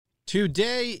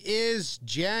Today is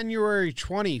January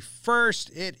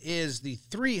 21st. It is the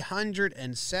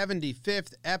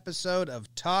 375th episode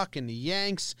of Talkin'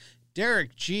 Yanks.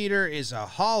 Derek Jeter is a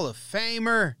Hall of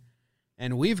Famer,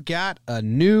 and we've got a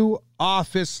new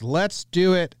office. Let's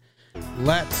do it.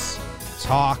 Let's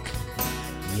talk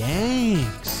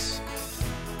Yanks.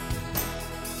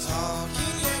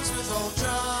 Talking Yanks with old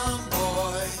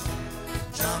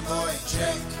Jomboy and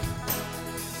Jake.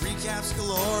 Recaps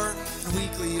galore and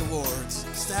weekly awards.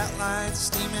 Stat lines,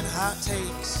 steaming hot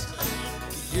takes.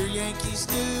 Your Yankees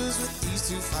news with these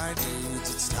two fine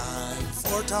dudes. It's time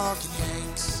for Talking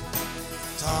Yanks.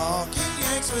 Talking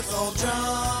Yanks with old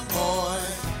Jomboy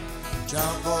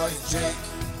and Jake.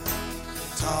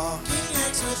 Talking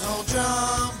Yanks with old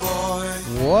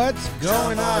Jomboy. What's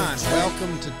going on?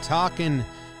 Welcome to Talkin'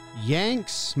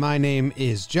 Yanks. My name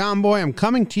is Jomboy. I'm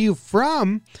coming to you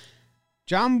from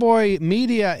Jomboy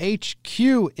Media HQ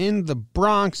in the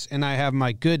Bronx, and I have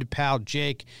my good pal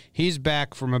Jake. He's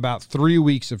back from about 3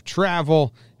 weeks of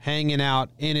travel, hanging out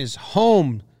in his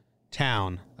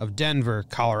hometown of Denver,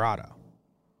 Colorado.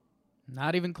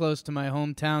 Not even close to my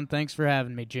hometown. Thanks for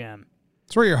having me, Jim.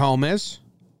 That's where your home is.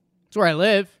 It's where I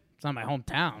live. It's not my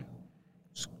hometown.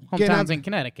 Hometown's in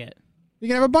Connecticut. You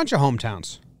can have a bunch of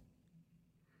hometowns.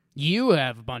 You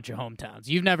have a bunch of hometowns.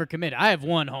 You've never committed. I have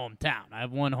one hometown.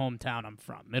 I'm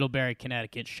from. Middlebury,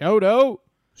 Connecticut. Shout out.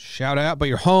 But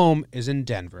your home is in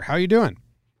Denver. How are you doing?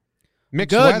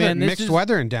 Mixed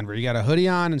weather in Denver. You got a hoodie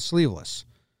on and sleeveless.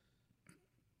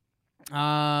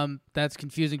 That's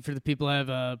confusing for the people who have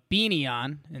a beanie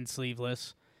on and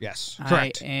sleeveless. Yes,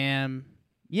 correct. I am.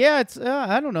 Yeah, it's.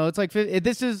 I don't know. It's like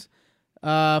this is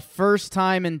first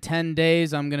time in 10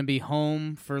 days I'm going to be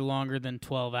home for longer than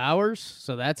 12 hours,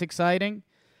 so that's exciting.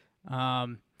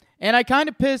 And I kind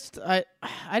of pissed. I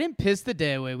didn't piss the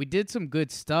day away. We did some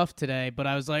good stuff today, but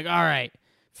I was like, all right,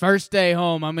 first day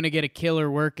home, I'm going to get a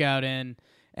killer workout in.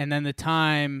 And then the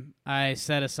time I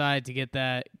set aside to get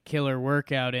that killer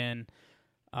workout in,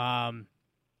 I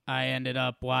ended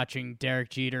up watching Derek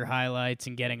Jeter highlights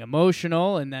and getting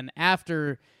emotional. And then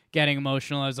after getting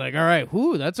emotional, I was like, all right,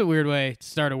 that's a weird way to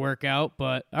start a workout,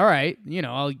 but all right,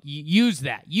 I'll use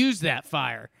that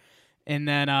fire. And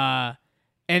then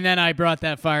I brought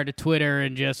that fire to Twitter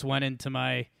and just went into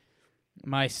my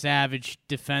savage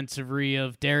defensivery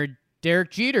of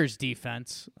Derek Jeter's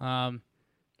defense,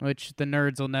 which the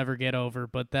nerds will never get over,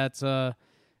 but that's, and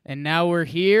now we're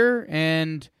here,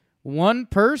 and one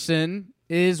person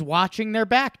is watching their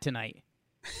back tonight.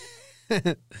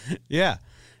 Yeah.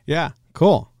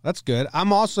 Cool. That's good.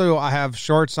 I have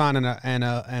shorts on and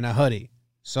a hoodie,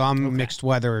 so I'm okay. Mixed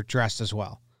weather dressed as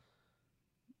well.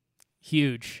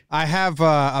 Huge. I have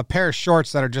a pair of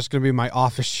shorts that are just going to be my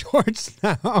office shorts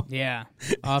now. Yeah,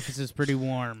 office is pretty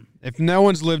warm. If no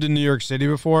one's lived in New York City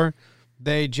before,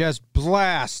 they just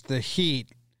blast the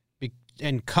heat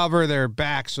and cover their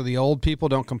back so the old people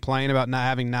don't complain about not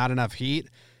having enough heat.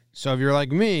 So if you're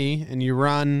like me and you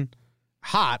run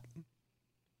hot,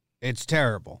 it's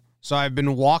terrible. So I've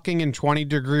been walking in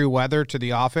 20-degree weather to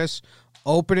the office,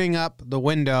 opening up the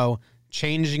window,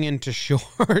 changing into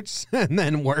shorts, and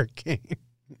then working.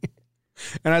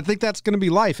 And I think that's going to be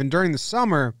life. And during the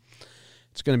summer,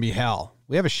 it's going to be hell.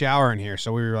 We have a shower in here,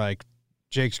 so we were like,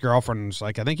 Jake's girlfriend was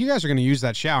like, I think you guys are going to use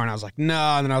that shower. And I was like, no.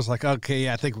 And then I was like, okay,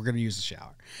 yeah, I think we're going to use the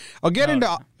shower. I'll get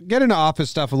into office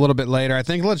stuff a little bit later. I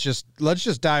think let's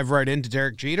just dive right into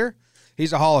Derek Jeter.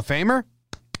 He's a Hall of Famer.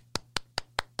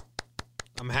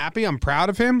 I'm happy. I'm proud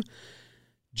of him.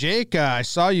 Jake, I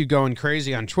saw you going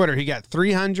crazy on Twitter. He got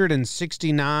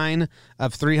 369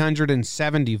 of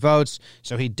 370 votes,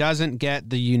 so he doesn't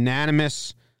get the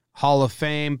unanimous Hall of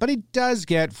Fame, but he does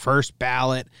get first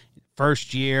ballot,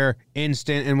 first year,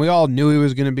 instant, and we all knew he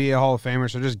was going to be a Hall of Famer,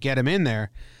 so just get him in there.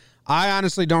 I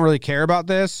honestly don't really care about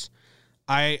this.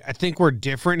 I think we're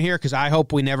different here because I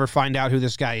hope we never find out who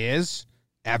this guy is,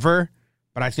 ever,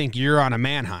 but I think you're on a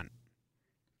manhunt.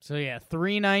 So, yeah,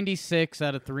 396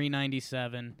 out of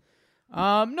 397.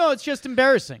 No, it's just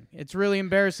embarrassing. It's really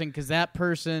embarrassing because that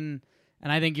person,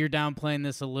 and I think you're downplaying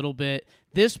this a little bit,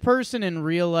 this person in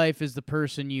real life is the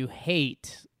person you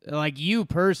hate, like you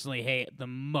personally hate the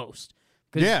most.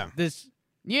 Yeah.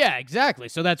 Yeah, exactly.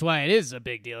 So that's why it is a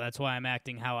big deal. That's why I'm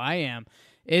acting how I am.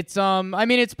 It's,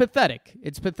 it's pathetic.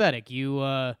 It's pathetic.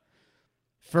 You,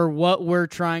 for what we're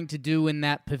trying to do in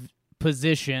that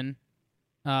position,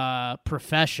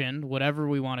 profession, whatever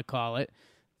we want to call it,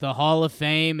 the Hall of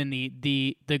Fame and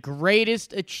the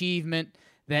greatest achievement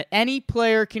that any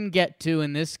player can get to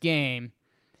in this game,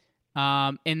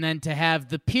 and then to have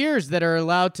the peers that are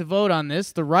allowed to vote on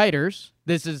this, the writers,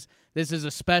 this is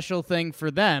a special thing for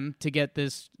them to get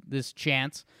this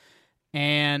chance.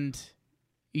 and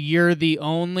you're the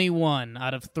only one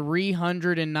out of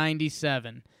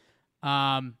 397.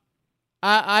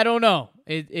 I don't know.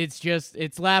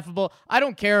 It's laughable. I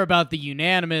don't care about the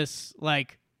unanimous,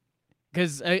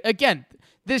 because again,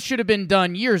 this should have been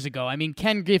done years ago. I mean,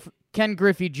 Ken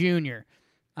Griffey Jr.,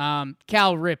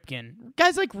 Cal Ripken,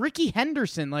 guys like Ricky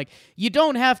Henderson. Like, you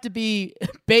don't have to be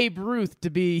Babe Ruth to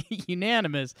be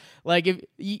unanimous. Like, if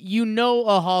you know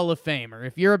a Hall of Famer,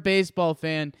 if you're a baseball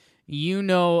fan, you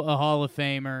know a Hall of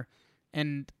Famer,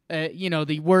 and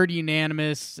the word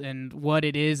unanimous and what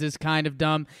it is kind of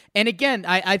dumb. And again,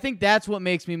 I think that's what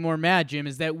makes me more mad, Jim,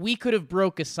 is that we could have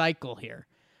broke a cycle here.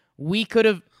 We could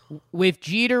have, if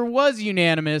Jeter was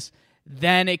unanimous,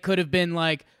 then it could have been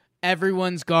like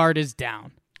everyone's guard is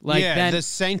down. Like, the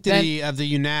sanctity of the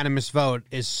unanimous vote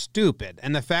is stupid.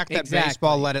 And the fact that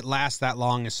baseball let it last that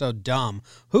long is so dumb.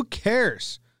 Who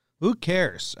cares? Who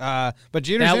cares? But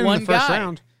Jeter's in the first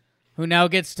round. Who now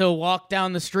gets to walk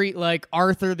down the street like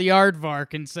Arthur the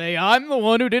Aardvark and say, I'm the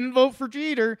one who didn't vote for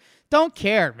Jeter. Don't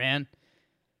care, man.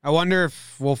 I wonder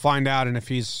if we'll find out and if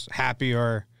he's happy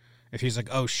or if he's like,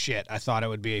 oh, shit, I thought it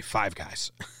would be 5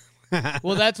 guys.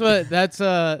 Well, that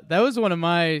was one of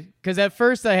my, because at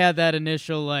first I had that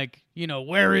initial,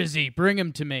 where is he? Bring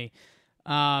him to me.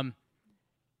 And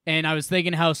I was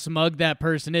thinking how smug that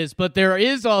person is. But there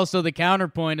is also the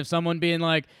counterpoint of someone being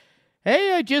like,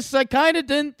 hey, I kind of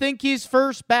didn't think he's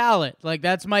first ballot. Like,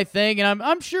 that's my thing. And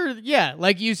I'm sure, yeah,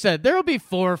 like you said, there'll be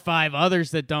 4 or 5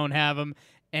 others that don't have him.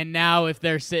 And now if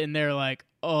they're sitting there like,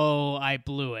 oh, I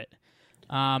blew it.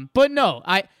 But no,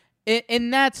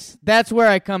 and that's where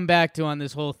I come back to on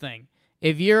this whole thing.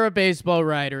 If you're a baseball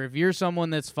writer, if you're someone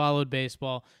that's followed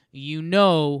baseball, you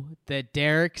know that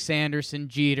Derek Sanderson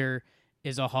Jeter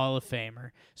is a Hall of Famer.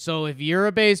 So if you're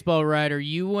a baseball writer,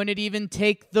 you wouldn't even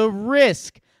take the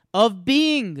risk of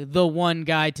being the one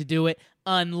guy to do it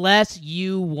unless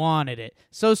you wanted it.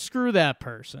 So screw that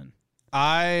person.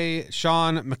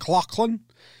 Sean McLaughlin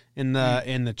in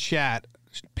the chat,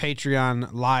 Patreon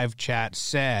live chat,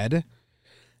 said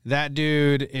that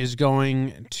dude is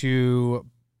going to,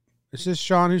 is this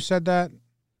Sean who said that?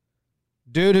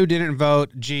 Dude who didn't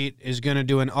vote, Jeet, is going to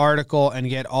do an article and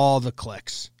get all the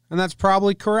clicks. And that's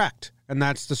probably correct. And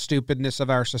that's the stupidness of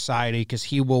our society, because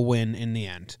he will win in the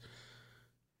end.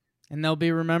 And they'll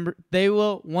be remembered. They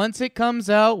will, once it comes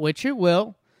out, which it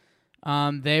will,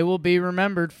 they will be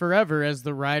remembered forever as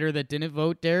the writer that didn't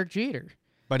vote Derek Jeter.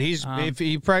 But he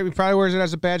probably wears it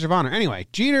as a badge of honor. Anyway,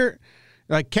 Jeter,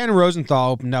 like Ken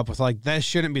Rosenthal opened up with, that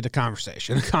shouldn't be the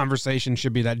conversation. The conversation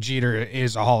should be that Jeter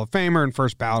is a Hall of Famer and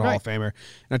first ballot Hall of Famer.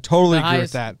 And I totally agree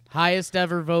with that. Highest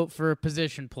ever vote for a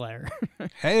position player.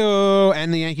 Hey-oh,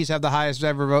 and the Yankees have the highest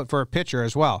ever vote for a pitcher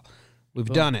as well. We've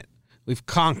done it. We've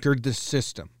conquered the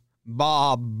system.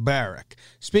 Bob Barrack.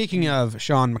 Speaking of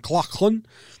Sean McLaughlin,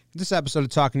 this episode of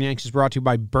Talking Yankees is brought to you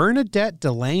by Bernadette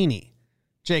Delaney.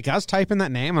 Jake, I was typing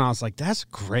that name, and I was like, that's a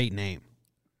great name.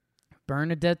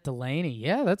 Bernadette Delaney.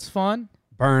 Yeah, that's fun.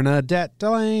 Bernadette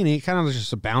Delaney. Kind of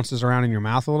just bounces around in your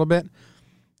mouth a little bit.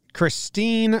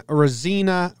 Christine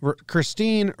Rosini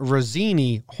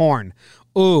Horn.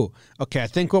 Ooh, okay, I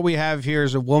think what we have here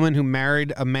is a woman who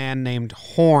married a man named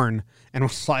Horn and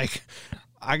was like,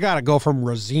 I got to go from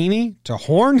Rosini to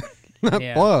Horn?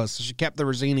 Yeah. Close. She kept the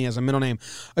Rosini as a middle name.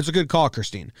 It's a good call,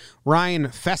 Christine. Ryan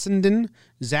Fessenden,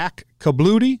 Zach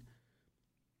Kablowdy,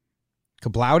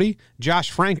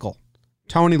 Josh Frankel,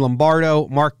 Tony Lombardo,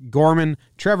 Mark Gorman,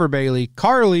 Trevor Bailey,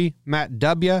 Carly, Matt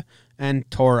W., and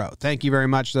Toro. Thank you very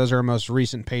much. Those are our most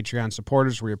recent Patreon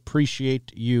supporters. We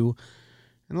appreciate you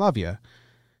and love you.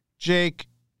 Jake,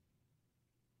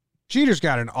 Jeter's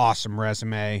got an awesome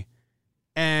resume.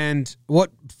 And what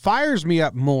fires me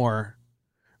up more,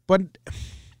 but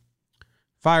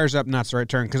fires up not the right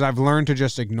term, because I've learned to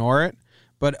just ignore it,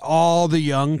 but all the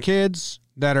young kids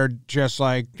that are just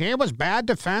like, he was bad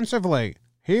defensively,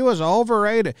 he was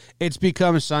overrated. It's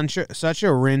become such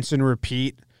a rinse and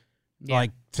repeat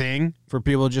thing for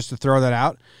people just to throw that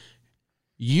out.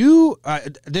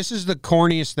 This is the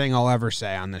corniest thing I'll ever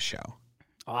say on this show.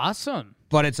 Awesome.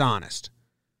 But it's honest.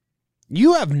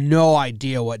 You have no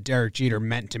idea what Derek Jeter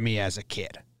meant to me as a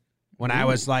kid. When I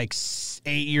was 6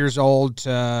 years old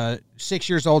to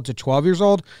 12 years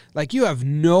old, you have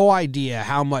no idea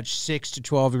how much 6 to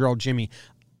 12-year-old Jimmy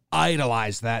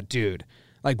idolized that dude.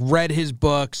 Read his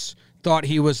books, thought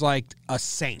he was a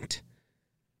saint.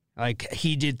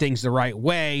 He did things the right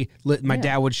way. My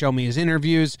dad would show me his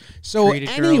interviews. So treated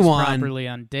anyone girls properly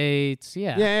on dates,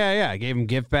 yeah. I gave him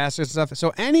gift baskets and stuff.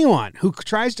 So anyone who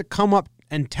tries to come up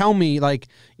and tell me, like,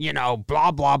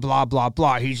 blah, blah, blah, blah,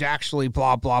 blah. He's actually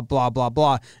blah, blah, blah, blah,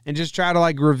 blah. And just try to,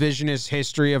 like, revisionist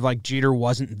history of, like, Jeter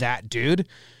wasn't that dude.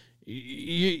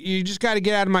 You just got to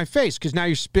get out of my face because now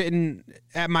you're spitting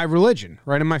at my religion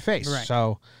right in my face. Right.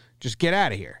 So just get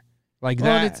out of here. Like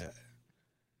that.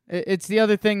 It's the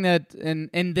other thing that,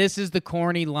 and this is the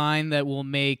corny line that will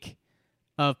make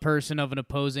a person of an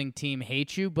opposing team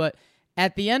hate you, but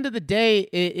at the end of the day,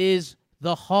 it is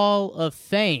the Hall of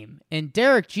Fame. And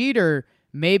Derek Jeter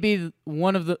may be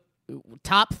one of the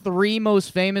top 3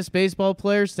 most famous baseball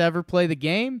players to ever play the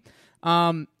game.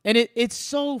 And it's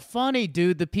so funny,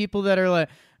 dude, the people that are like,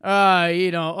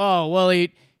 he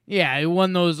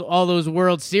won all those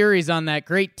World Series on that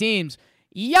great teams.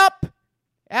 Yup.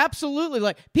 Absolutely.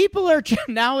 Like, people are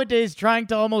nowadays trying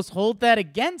to almost hold that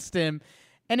against him.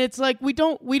 And it's like, we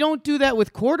don't do that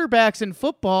with quarterbacks in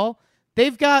football.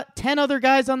 They've got 10 other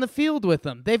guys on the field with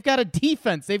them. They've got a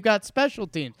defense. They've got special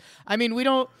teams. I mean, we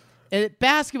don't.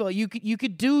 Basketball, you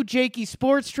could do Jakey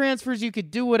sports transfers. You could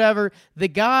do whatever. The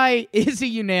guy is a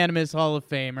unanimous Hall of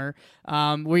Famer.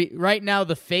 Right now,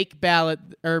 the fake ballot,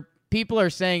 or people are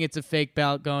saying it's a fake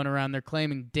ballot going around. They're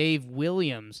claiming Dave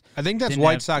Williams. I think that's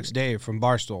White Sox Dave from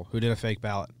Barstool who did a fake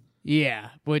ballot. Yeah,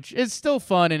 which is still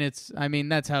fun, and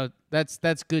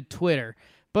that's good Twitter.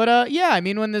 But I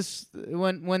mean, when this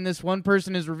one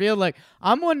person is revealed, like,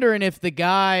 I'm wondering if the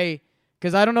guy.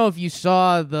 Because I don't know if you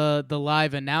saw the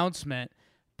live announcement,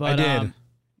 but I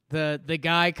did. The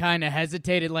guy kind of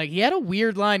hesitated. Like, he had a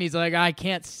weird line. He's like, I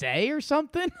can't say or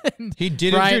something. He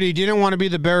didn't, dude. He didn't want to be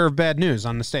the bearer of bad news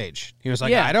on the stage. He was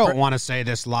like, I don't want to say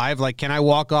this live. Like, can I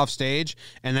walk off stage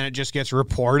and then it just gets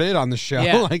reported on the show?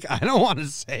 Yeah. Like, I don't want to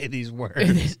say these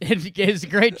words. It's a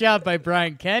great job by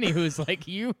Brian Kenny, who's like,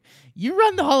 you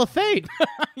run the Hall of Fame.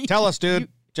 Tell us, dude.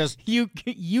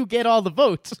 You get all the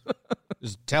votes.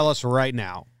 Just tell us right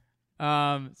now.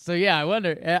 So yeah, I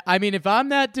wonder. I mean, if I'm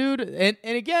that dude, and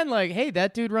again, like, hey,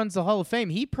 that dude runs the Hall of Fame.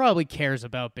 He probably cares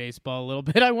about baseball a little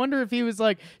bit. I wonder if he was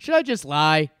like, should I just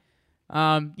lie?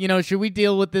 Should we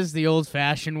deal with this the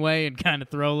old-fashioned way and kind of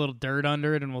throw a little dirt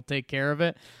under it, and we'll take care of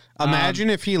it? Imagine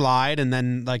if he lied, and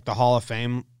then like the Hall of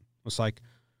Fame was like,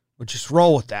 well, just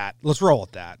roll with that. Let's roll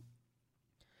with that.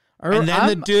 And then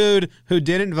the dude who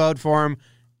didn't vote for him,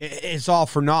 it's all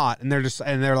for naught, and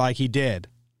they're like, he did.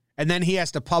 And then he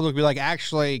has to publicly be like,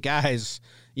 actually, guys,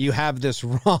 you have this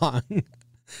wrong.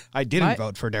 I didn't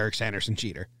vote for Derek Sanderson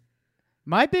Jeter.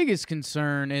 My biggest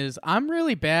concern is I'm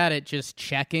really bad at just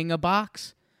checking a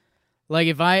box. Like,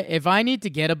 if I need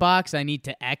to get a box, I need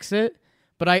to X it.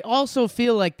 But I also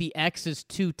feel like the X is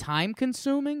too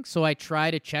time-consuming, so I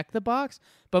try to check the box.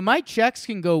 But my checks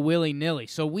can go willy-nilly.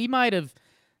 So we might have,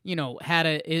 had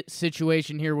a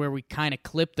situation here where we kind of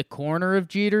clipped the corner of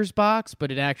Jeter's box,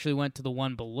 but it actually went to the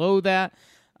one below that.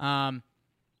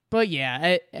 But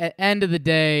yeah, at end of the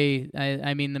day,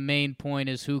 I mean, the main point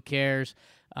is who cares?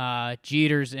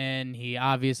 Jeter's in. He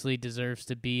obviously deserves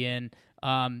to be in.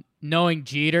 Knowing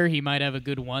Jeter, he might have a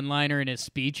good one-liner in his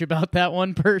speech about that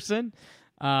one person.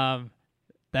 That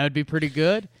would be pretty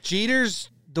good.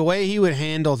 Jeter's, the way he would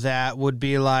handle that would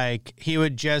be like, he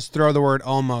would just throw the word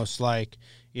almost, like,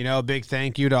 a big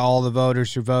thank you to all the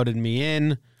voters who voted me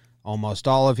in, almost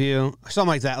all of you, something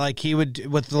like that. Like, he would,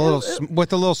 with a little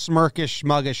smirkish,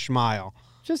 smuggish smile.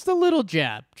 Just a little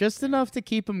jab, just enough to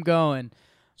keep him going.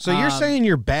 So you're saying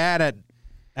you're bad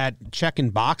at checking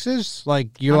boxes?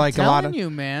 Like, you're like a lot of... I'm telling you,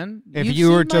 man. If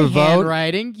you were to vote...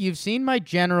 handwriting, you've seen my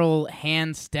general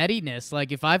hand steadiness.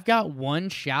 Like, if I've got one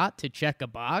shot to check a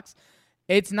box,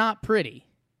 it's not pretty.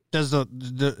 Does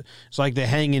it's like the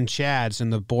hanging chads in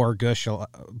the Boer Gush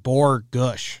election.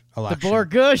 The Boer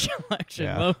Gush election.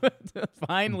 Yeah.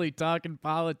 Finally, talking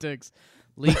politics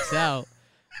leaks out.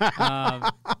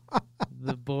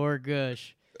 The Boer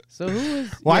Gush. So who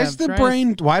is? Why does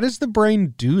the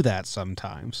brain do that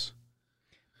sometimes?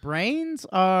 Brains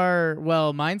are,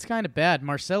 well, mine's kind of bad.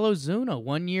 Marcelo Zuna,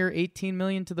 1 year, $18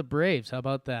 million to the Braves. How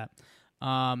about that?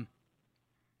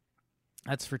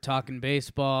 That's for talking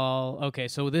baseball. Okay,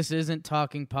 so this isn't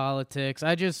talking politics.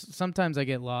 Sometimes I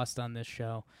get lost on this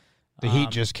show. The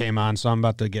heat just came on, so I'm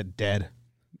about to get dead.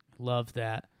 Love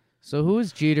that. So who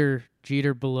is Jeter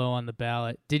below on the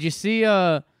ballot? Did you see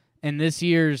in this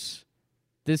year's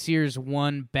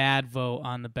one bad vote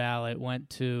on the ballot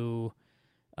went to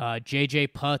J.J.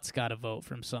 Putz got a vote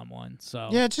from someone. So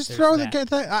yeah, just throw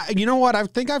that. You know what? I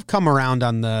think I've come around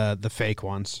on the fake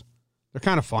ones. They're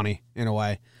kind of funny in a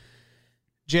way.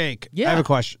 Jake, I have a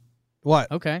question. What?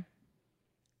 Okay.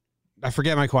 I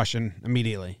forget my question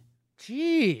immediately.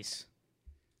 Jeez.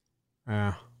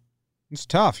 It's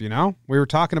tough, you know. We were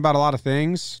talking about a lot of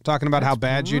things, talking about how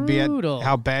bad you'd be at,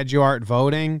 how bad you are at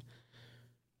voting.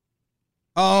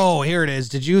 Oh, here it is.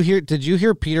 Did you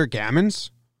hear Peter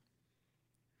Gammons?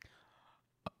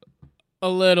 A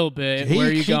little bit. Where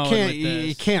are you going with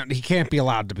this? He can't be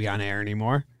allowed to be on air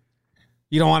anymore.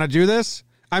 You don't want to do this?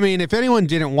 I mean, if anyone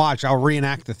didn't watch, I'll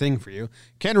reenact the thing for you.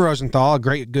 Ken Rosenthal, a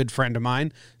great good friend of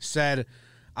mine, said,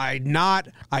 I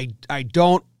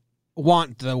don't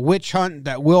want the witch hunt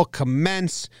that will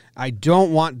commence. I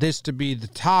don't want this to be the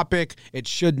topic. It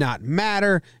should not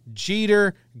matter.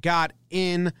 Jeter got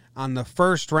in on the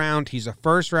first round. He's a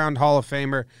first round Hall of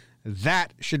Famer.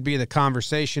 That should be the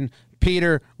conversation.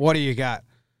 Peter, what do you got?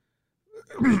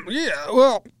 Yeah,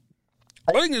 well,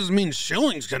 I think this means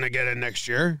Schilling's going to get in next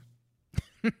year.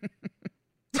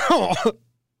 Oh,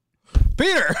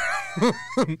 Peter.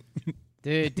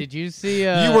 Dude, did you see...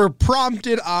 you were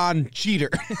prompted on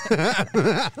Jeter.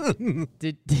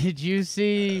 Did you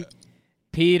see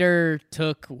Peter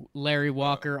took Larry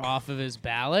Walker off of his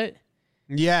ballot?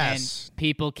 Yes. And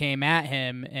people came at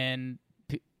him, and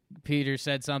Peter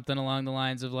said something along the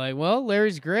lines of like, well,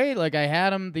 Larry's great. Like, I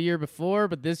had him the year before,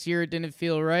 but this year it didn't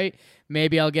feel right.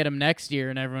 Maybe I'll get him next year.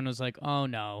 And everyone was like, oh,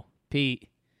 no, Pete.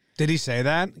 Did he say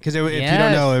that? Because if you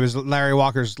don't know, it was Larry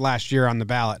Walker's last year on the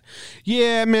ballot.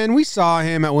 Yeah, man, we saw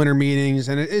him at winter meetings,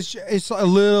 and it's a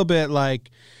little bit like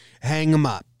hang him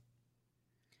up.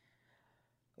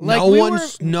 Like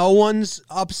no one's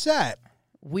upset.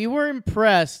 We were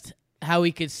impressed how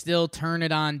he could still turn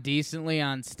it on decently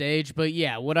on stage, but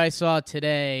yeah, what I saw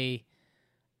today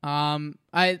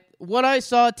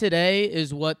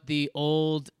is what the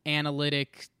old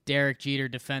analytic Derek Jeter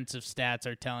defensive stats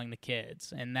are telling the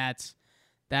kids, and that's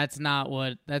not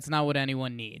what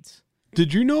anyone needs.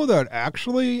 Did you know that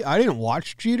actually I didn't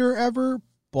watch Jeter ever,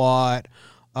 but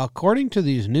according to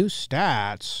these new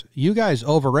stats, you guys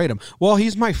overrate him. Well,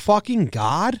 he's my fucking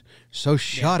god, so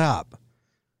shut up.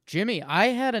 Jimmy, I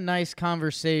had a nice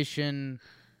conversation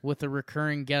with a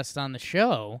recurring guest on the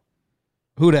show.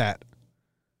 Who dat?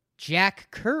 Jack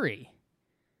Curry.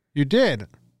 You did?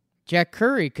 Jack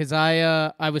Curry, because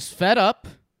I was fed up.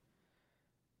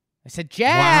 I said,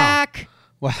 Jack!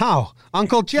 Wow.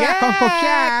 Uncle Jack! Uncle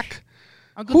Jack,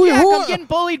 I'm getting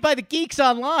bullied by the geeks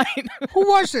online. Who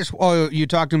was this? Oh, you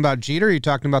talking about Jeter, or you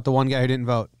talking about the one guy who didn't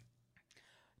vote?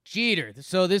 Jeter.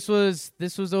 So this was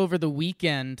over the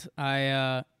weekend.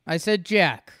 I said,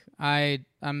 Jack,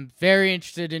 I'm very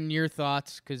interested in your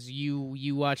thoughts because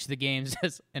you watch the games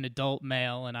as an adult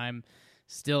male, and I'm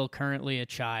still currently a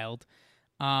child.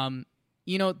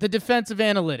 The defensive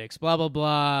analytics, blah, blah,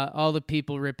 blah, all the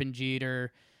people ripping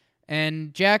Jeter.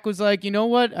 And Jack was like, you know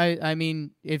what? I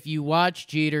mean, if you watch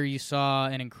Jeter, you saw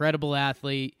an incredible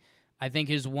athlete. I think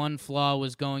his one flaw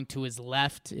was going to his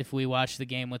left if we watched the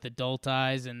game with adult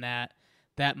eyes, and that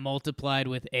multiplied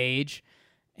with age.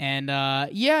 And,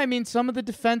 some of the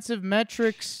defensive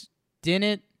metrics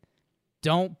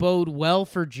don't bode well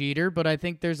for Jeter, but I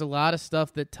think there's a lot of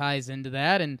stuff that ties into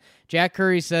that. And Jack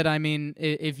Curry said, I mean,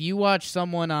 if you watch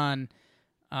someone on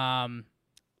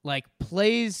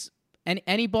plays and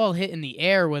any ball hit in the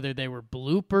air, whether they were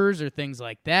bloopers or things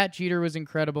like that, Jeter was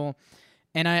incredible.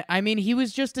 And I mean, he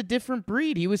was just a different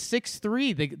breed. He was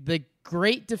 6'3". The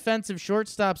great defensive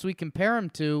shortstops we compare him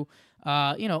to,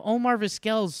 Omar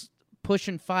Vizquel's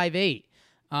pushing 5'8".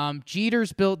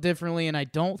 Jeter's built differently, and I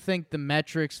don't think the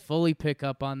metrics fully pick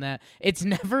up on that. It's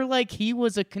never like he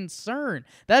was a concern.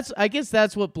 I guess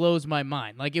that's what blows my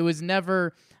mind. Like, it was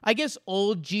never, I guess,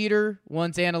 old Jeter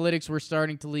once analytics were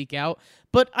starting to leak out.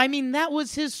 But, I mean, that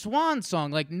was his swan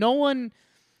song. Like, no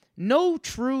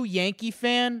true Yankee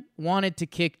fan wanted to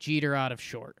kick Jeter out of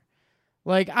short.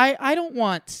 Like, I don't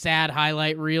want sad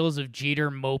highlight reels of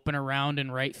Jeter moping around in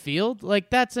right field. Like,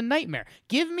 that's a nightmare.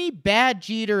 Give me bad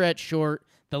Jeter at short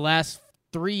the last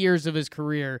 3 years of his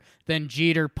career than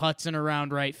Jeter putzing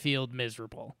around right field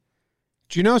miserable.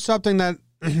 Do you know something that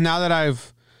now that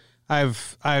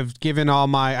I've given all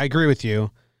my, I agree with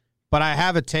you, but I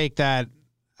have a take that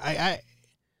I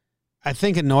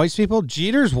think annoys people.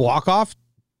 Jeter's walk-off,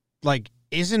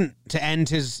 isn't to end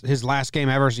his last game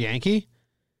ever as a Yankee.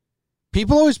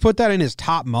 People always put that in his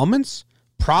top moments.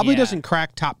 Probably doesn't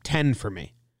crack top 10 for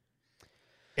me.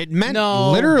 It meant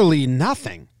literally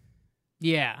nothing.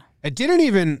 Yeah. It didn't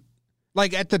even,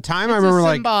 at the time, it's I remember,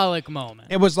 a symbolic moment.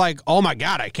 It was like, oh my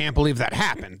God, I can't believe that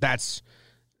happened.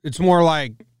 It's more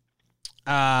like,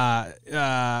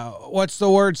 what's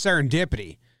the word?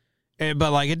 Serendipity.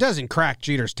 But, it doesn't crack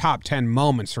Jeter's top 10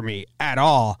 moments for me at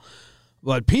all.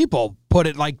 But people put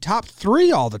it, top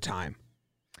 3 all the time.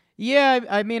 Yeah,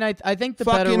 I mean, I think the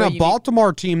better way... Fucking a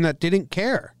Baltimore team that didn't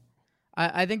care.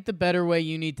 I think the better way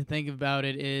you need to think about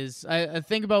it is I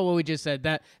think about what we just said.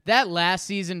 That last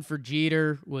season for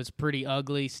Jeter was pretty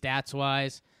ugly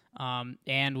stats-wise,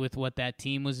 and with what that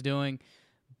team was doing.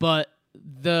 But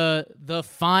the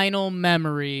final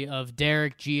memory of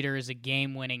Derek Jeter is a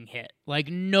game-winning hit. Like,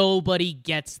 nobody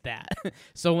gets that.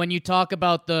 So when you talk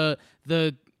about the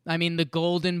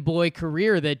golden boy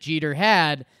career that Jeter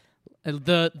had,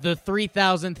 the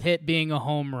 3,000th hit being a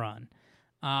home run.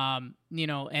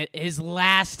 His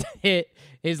last hit,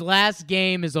 his last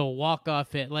game is a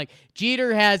walk-off hit. Like,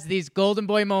 Jeter has these golden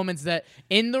boy moments that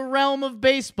in the realm of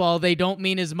baseball, they don't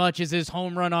mean as much as his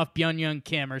home run off Byung-Hyun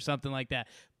Kim or something like that.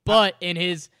 But in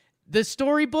the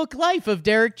storybook life of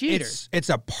Derek Jeter. It's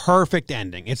a perfect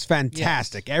ending. It's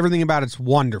fantastic. Yes. Everything about it's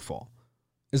wonderful.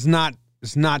 It's not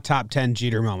top 10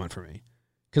 Jeter moment for me.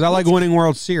 Because I like winning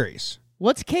World Series.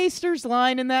 What's Kaster's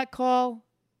line in that call?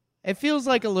 It feels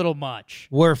like a little much.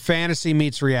 Where fantasy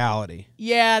meets reality.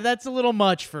 Yeah, that's a little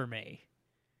much for me.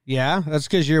 Yeah? That's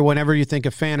because whenever you think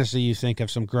of fantasy, you think of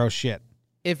some gross shit.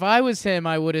 If I was him,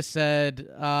 I would have said,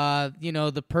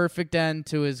 the perfect end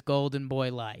to his golden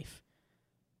boy life.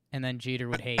 And then Jeter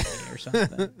would hate me or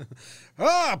something.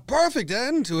 Perfect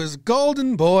end to his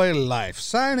golden boy life.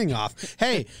 Signing off.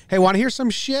 Hey, want to hear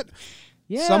some shit?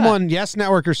 Yeah. Someone, Yes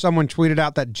Network or someone tweeted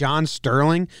out that John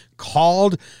Sterling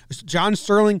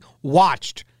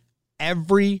watched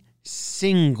every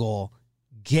single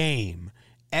game,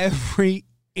 every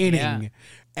inning,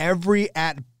 every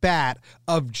at-bat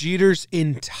of Jeter's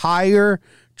entire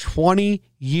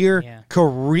 20-year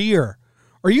career.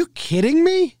 Are you kidding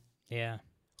me? Yeah.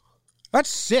 That's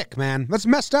sick, man. That's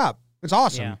messed up. It's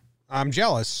awesome. Yeah. I'm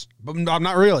jealous, but I'm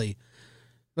not really.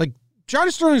 Like, John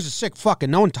Sterling's a sick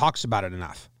fucking. No one talks about it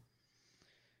enough.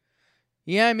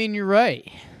 Yeah, I mean, you're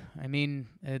right. I mean,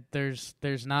 there's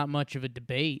not much of a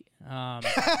debate on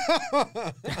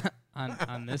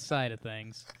this side of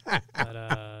things.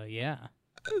 But yeah.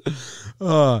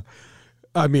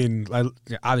 I mean,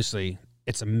 obviously,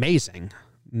 it's amazing.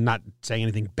 Not saying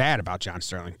anything bad about John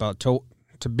Sterling, but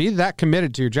to be that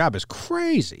committed to your job is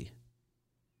crazy.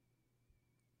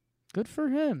 Good for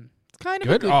him. It's kind of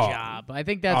a good job. I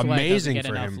think that's why it doesn't get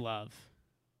enough love.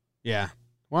 Yeah.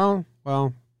 Well,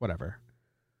 whatever.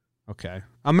 Okay.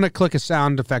 I'm going to click a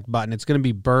sound effect button. It's going to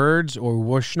be birds or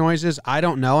whoosh noises. I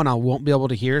don't know, and I won't be able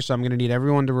to hear, so I'm going to need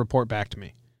everyone to report back to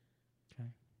me. Okay.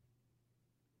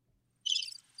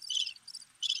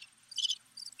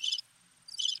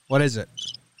 What is it?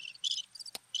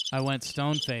 I went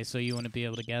stone face, so you wouldn't be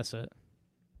able to guess it.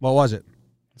 What was it?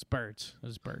 It's birds. It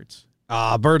was birds.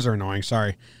 Birds are annoying.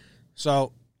 Sorry.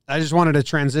 So I just wanted to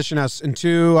transition us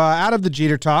into out of the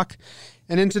Jeter talk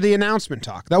and into the announcement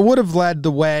talk. That would have led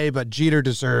the way, but Jeter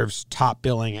deserves top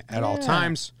billing at all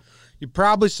times. You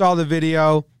probably saw the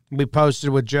video we posted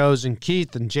with Joe's and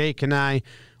Keith and Jake and I.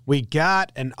 We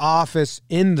got an office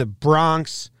in the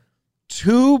Bronx,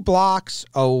 2 blocks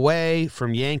away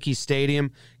from Yankee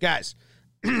Stadium. Guys,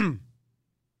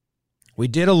 we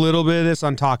did a little bit of this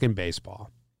on Talking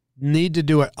Baseball. Need to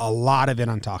do a lot of it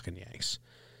on Talking Yanks.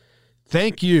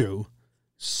 Thank you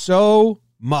so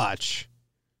much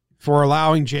for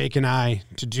allowing Jake and I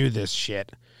to do this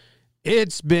shit.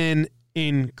 It's been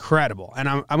incredible. And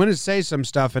I'm going to say some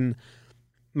stuff, and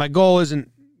my goal is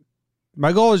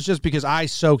just because I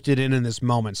soaked it in this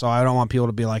moment, so I don't want people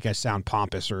to be like I sound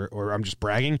pompous or I'm just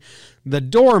bragging. The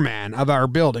doorman of our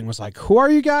building was like, "Who are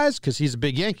you guys?" Because he's a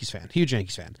big Yankees fan, huge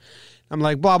Yankees fan. I'm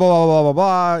like, blah, blah, blah, blah, blah,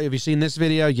 blah. Have you seen this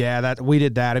video? Yeah, that we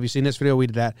did that. Have you seen this video? We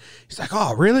did that. He's like,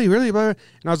 oh, really? Really? And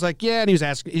I was like, yeah. And he's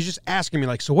just asking me,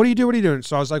 like, so what do you do? What are you doing?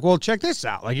 So I was like, well, check this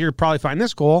out. Like, you'll probably find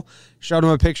this cool. Showed him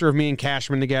a picture of me and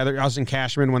Cashman together. I was in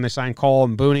Cashman when they signed Cole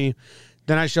and Booney.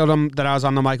 Then I showed him that I was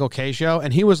on the Michael K show,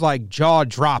 and he was like, jaw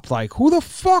dropped, like, who the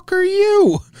fuck are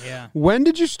you? Yeah. When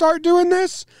did you start doing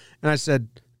this? And I said,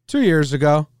 2 years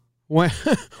ago. When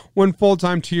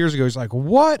full-time 2 years ago. He's like,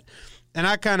 what? And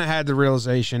I kind of had the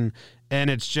realization, and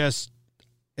it's just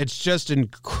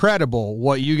incredible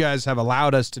what you guys have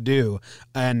allowed us to do.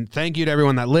 And thank you to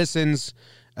everyone that listens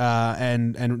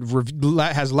and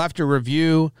has left a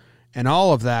review and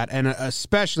all of that. And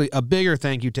especially a bigger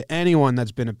thank you to anyone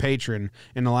that's been a patron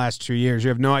in the last 2 years.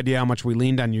 You have no idea how much we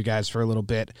leaned on you guys for a little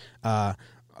bit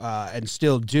and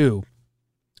still do.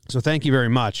 So thank you very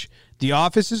much. The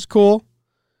office is cool.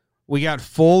 We got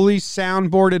fully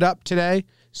soundboarded up today.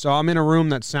 So I'm in a room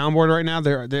that's soundboard right now.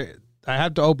 I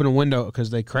have to open a window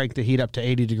because they cranked the heat up to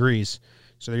 80 degrees.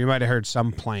 So you might have heard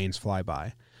some planes fly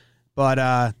by.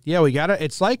 But yeah, we got it.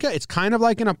 It's kind of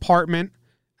like an apartment.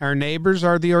 Our neighbors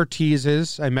are the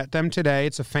Ortizes. I met them today.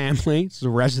 It's a family. It's the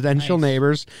residential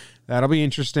neighbors. That'll be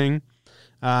interesting.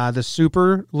 The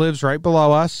Super lives right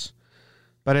below us.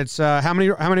 But it's how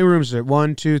many rooms is it?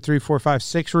 1, 2, 3, 4, 5,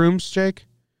 6 rooms, Jake?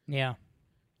 Yeah.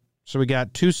 So we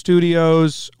got 2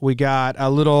 studios. We got a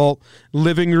little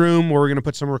living room where we're going to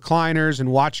put some recliners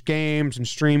and watch games and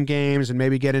stream games and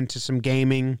maybe get into some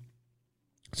gaming,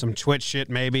 some Twitch shit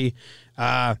maybe.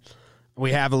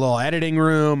 We have a little editing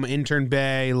room, intern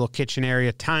bay, a little kitchen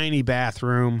area, tiny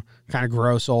bathroom, kind of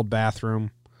gross old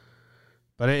bathroom.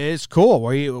 But it is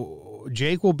cool.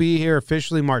 Jake will be here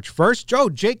officially March 1st. Joe,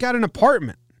 Jake got an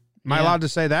apartment. Am I allowed to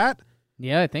say that?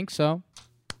 Yeah, I think so.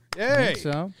 Yay. I think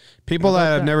so. People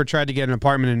that have never tried to get an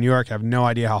apartment in New York have no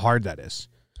idea how hard that is.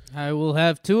 I will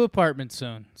have 2 apartments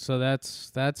soon, so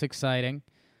that's exciting.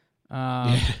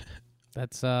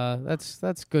 That's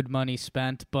good money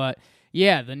spent. But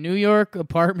yeah, the New York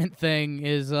apartment thing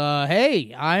is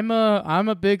hey, I'm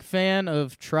a big fan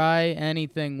of try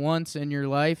anything once in your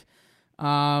life.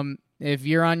 If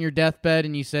you're on your deathbed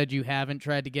and you said you haven't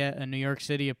tried to get a New York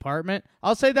City apartment,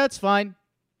 I'll say that's fine.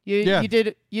 You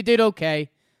did okay.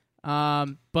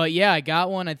 But yeah, I got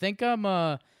one. I think I'm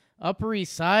Upper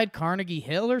East Side, Carnegie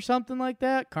Hill or something like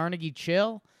that. Carnegie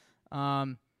Chill.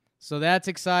 So that's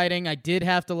exciting. I did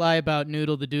have to lie about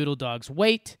Noodle the Doodle Dog's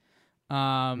weight.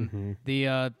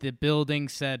 The building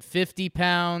said 50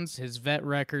 pounds. His vet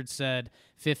record said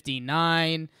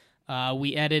 59.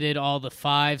 We edited all the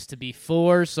 5s to be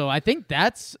 4, so I think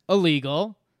that's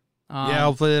illegal.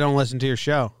 Hopefully they don't listen to your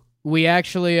show. We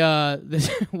actually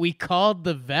we called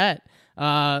the vet.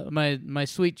 My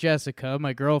sweet Jessica,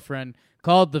 my girlfriend,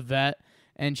 called the vet,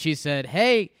 and she said,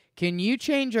 "Hey, can you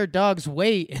change our dog's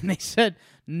weight?" And they said,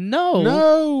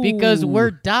 "No, because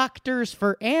we're doctors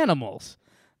for animals."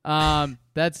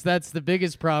 That's the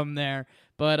biggest problem there.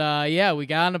 But yeah, we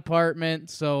got an apartment,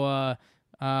 so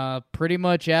pretty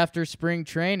much after spring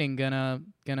training,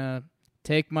 gonna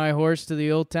take my horse to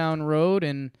the Old Town Road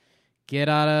and get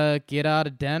out of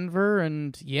Denver.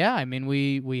 And yeah, I mean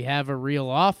we have a real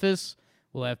office.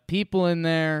 We'll have people in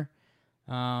there.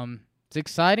 It's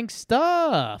exciting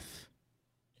stuff.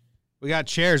 We got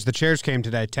chairs. The chairs came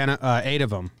today. 8 of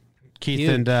them. Keith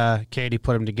Huge. and Katie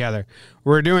put them together.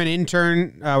 We're doing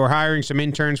we're hiring some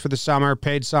interns for the summer,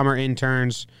 paid summer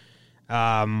interns.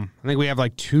 I think we have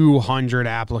like 200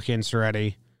 applicants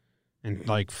already in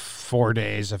like 4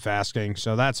 days of asking,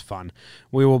 so that's fun.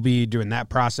 We will be doing that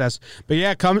process. But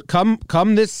yeah, come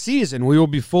this season, we will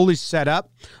be fully set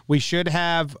up. We should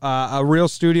have a real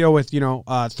studio with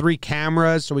 3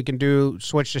 cameras, so we can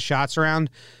switch the shots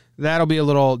around. That'll be a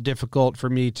little difficult for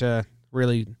me to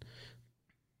really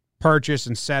purchase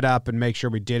and set up and make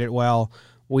sure we did it well.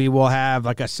 We will have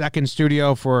like a second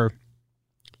studio for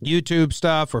YouTube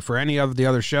stuff or for any of the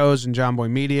other shows in Jomboy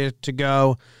Media to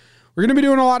go. We're going to be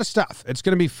doing a lot of stuff. It's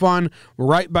going to be fun. We're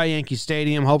right by Yankee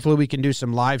Stadium. Hopefully we can do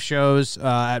some live shows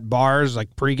at bars,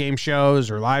 like pregame shows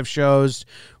or live shows.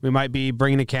 We might be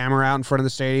bringing a camera out in front of the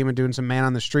stadium and doing some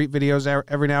man-on-the-street videos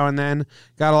every now and then.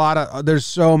 There's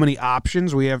so many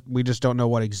options. We just don't know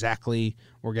what exactly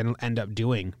we're going to end up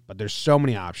doing, but there's so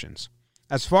many options.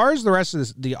 As far as the rest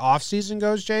of the offseason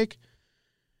goes, Jake,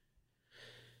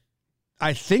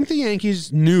 I think the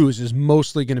Yankees news is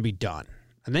mostly going to be done.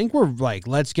 I think we're like,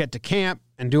 let's get to camp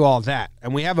and do all that.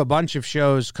 And we have a bunch of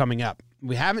shows coming up.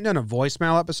 We haven't done a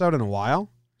voicemail episode in a while.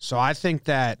 So I think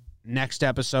that next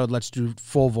episode, let's do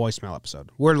full voicemail episode.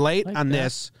 We're late on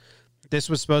this. This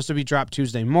was supposed to be dropped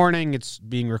Tuesday morning. It's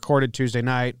being recorded Tuesday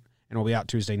night and will be out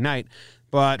Tuesday night.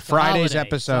 But Friday's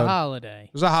episode. It's a holiday.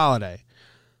 It was a holiday.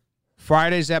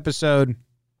 Friday's episode,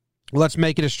 let's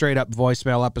make it a straight up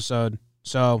voicemail episode.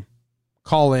 So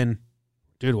call in.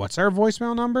 Dude, what's our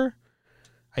voicemail number?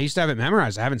 I used to have it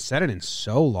memorized. I haven't said it in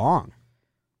so long.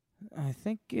 I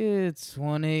think it's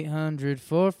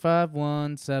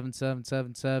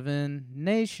 1-800-451-7777.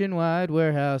 Nationwide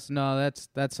warehouse. No, that's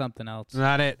something else.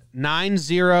 Not it.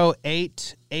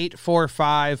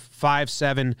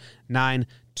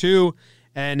 908-845-5792.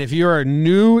 And if you're a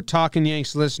new Talking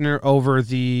Yanks listener over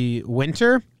the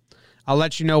winter, I'll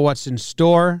let you know what's in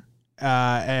store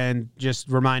and just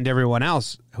remind everyone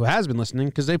else who has been listening,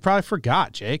 because they probably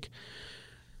forgot, Jake.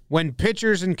 When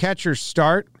pitchers and catchers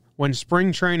start, when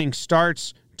spring training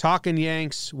starts, Talking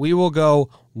Yanks, we will go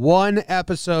 1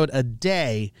 episode a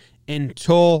day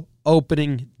until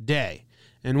opening day.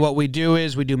 And what we do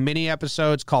is we do mini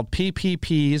episodes called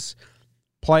PPPs,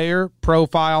 player,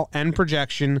 profile, and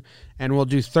projection, and we'll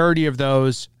do 30 of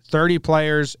those, 30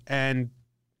 players, and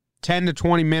 10 to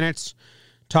 20 minutes,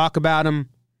 talk about them,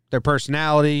 their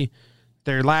personality,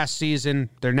 their last season,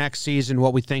 their next season,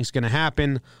 what we think is going to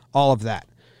happen, all of that.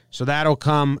 So that'll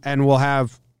come, and we'll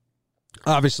have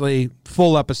Obviously,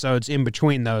 full episodes in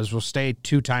between those will stay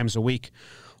 2 times a week.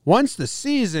 Once the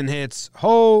season hits,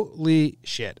 holy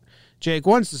shit. Jake,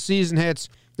 once the season hits,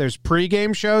 there's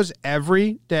pregame shows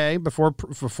every day before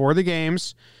the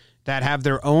games that have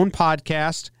their own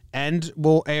podcast and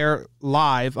will air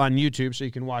live on YouTube so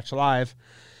you can watch live.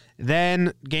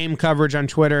 Then game coverage on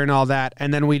Twitter and all that.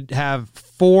 And then we have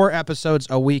 4 episodes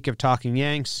a week of Talking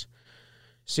Yanks.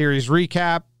 Series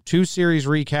recap, 2 series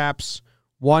recaps,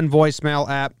 1 voicemail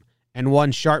app, and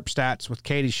 1 Sharp Stats with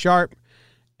Katie Sharp.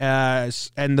 And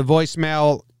the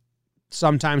voicemail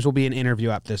sometimes will be an interview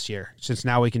app this year, since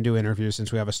now we can do interviews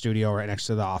since we have a studio right next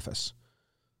to the office.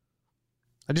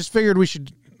 I just figured we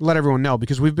should let everyone know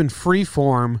because we've been free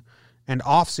form and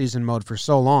off-season mode for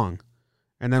so long.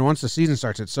 And then once the season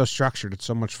starts, it's so structured. It's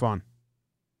so much fun.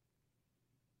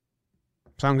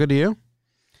 Sound good to you?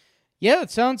 Yeah, it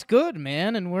sounds good,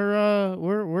 man. And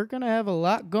we're gonna have a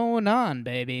lot going on,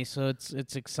 baby. So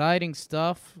it's exciting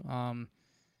stuff.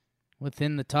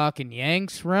 Within the Talking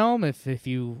Yanks realm, if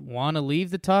you want to leave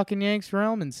the Talking Yanks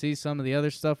realm and see some of the other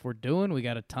stuff we're doing, we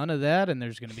got a ton of that, and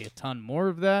there's going to be a ton more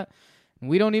of that. And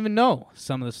we don't even know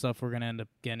some of the stuff we're going to end up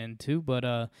getting into,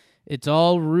 but it's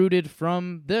all rooted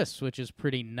from this, which is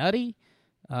pretty nutty.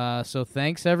 So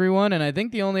thanks, everyone. And I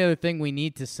think the only other thing we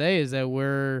need to say is that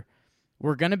we're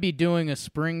going to be doing a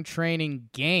spring training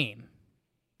game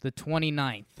the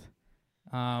 29th.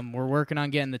 We're working on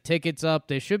getting the tickets up.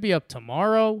 They should be up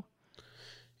tomorrow.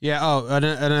 Yeah, an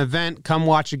event, come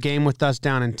watch a game with us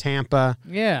down in Tampa.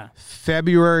 Yeah.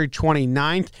 February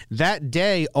 29th. That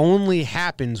day only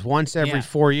happens once every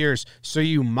 4 years, so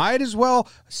you might as well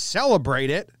celebrate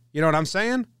it. You know what I'm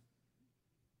saying?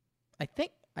 I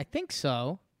think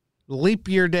so. Leap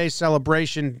Year Day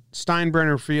celebration,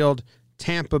 Steinbrenner Field,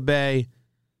 Tampa Bay,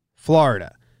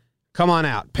 Florida. Come on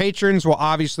out. Patrons will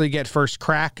obviously get first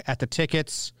crack at the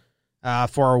tickets.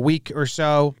 For a week or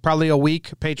so, probably a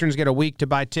week. Patrons get a week to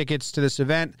buy tickets to this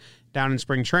event down in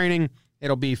spring training.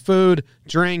 It'll be food,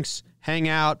 drinks, hang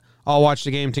out, all watch the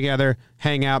game together,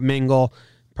 hang out, mingle,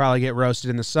 probably get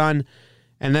roasted in the sun.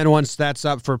 And then once that's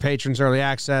up for patrons early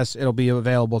access, it'll be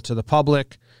available to the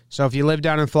public. So if you live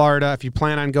down in Florida, if you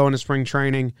plan on going to spring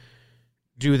training,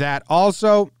 do that.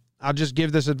 Also, I'll just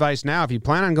give this advice now. If you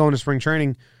plan on going to spring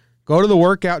training, go to the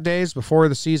workout days before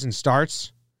the season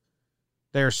starts.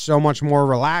 They're so much more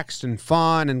relaxed and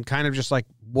fun and kind of just like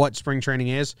what spring training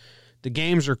is. The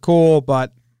games are cool,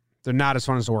 but they're not as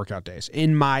fun as the workout days,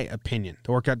 in my opinion.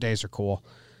 The workout days are cool.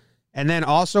 And then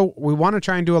also, we want to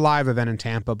try and do a live event in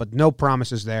Tampa, but no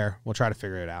promises there. We'll try to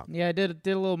figure it out. Yeah, I did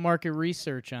a little market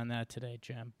research on that today,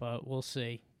 Jim, but we'll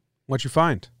see. What'd you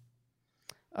find?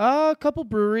 A couple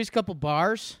breweries, couple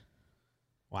bars.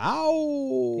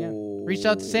 Wow. Yeah. Reached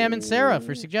out to Sam and Sarah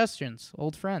for suggestions,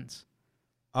 old friends.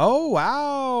 Oh,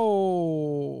 wow.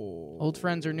 Old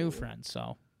friends or new friends,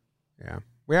 so. Yeah.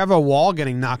 We have a wall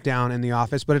getting knocked down in the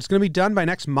office, but it's going to be done by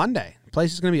next Monday. The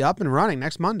place is going to be up and running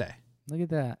next Monday. Look at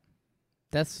that.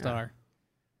 Death Star.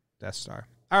 Yeah. Death Star.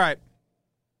 All right.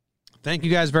 Thank you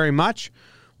guys very much.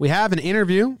 We have an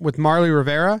interview with Marley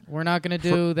Rivera. We're not going to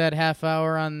do that half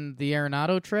hour on the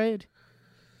Arenado trade?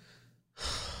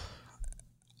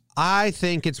 I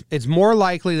think it's more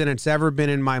likely than it's ever been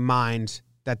in my mind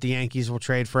that the Yankees will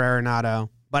trade for Arenado,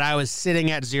 but I was sitting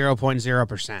at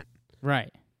 0.0%.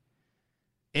 Right.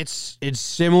 It's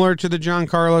similar to the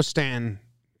Giancarlo Stanton,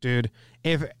 dude.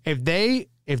 If they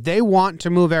want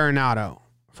to move Arenado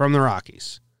from the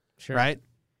Rockies, sure. Right?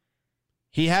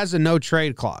 He has a no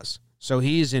trade clause, so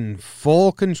he's in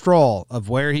full control of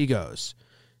where he goes.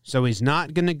 So he's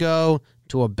not going to go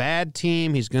to a bad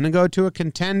team. He's going to go to a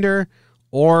contender.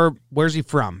 Or where's he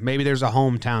from? Maybe there's a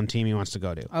hometown team he wants to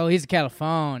go to. Oh, he's a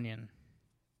Californian.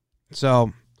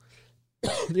 So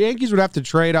the Yankees would have to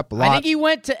trade up a lot. I think he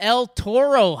went to El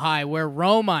Toro High where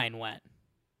Romine went.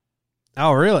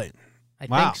 Oh, really? I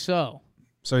think so.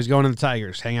 So he's going to the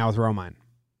Tigers, hang out with Romine.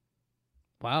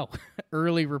 Wow.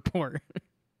 Early report.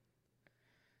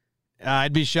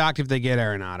 I'd be shocked if they get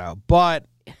Arenado. But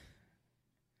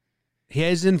he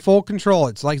is in full control.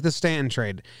 It's like the Stanton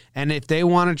trade. And if they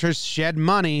want to just shed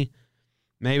money,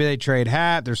 maybe they trade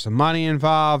Happ. There's some money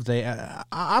involved.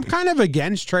 I'm kind of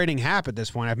against trading Happ at this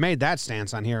point. I've made that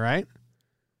stance on here, right?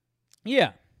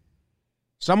 Yeah.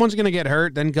 Someone's going to get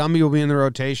hurt. Then Gumby will be in the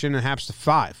rotation and Happ's the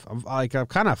 5. I'm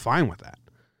kind of fine with that.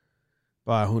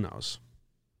 But who knows?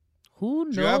 Who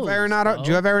knows? Do you have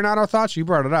Arenado thoughts? You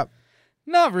brought it up.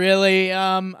 Not really.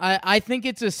 I think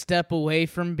it's a step away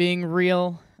from being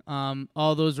real.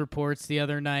 All those reports the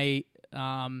other night,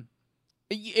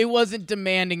 it wasn't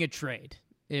demanding a trade.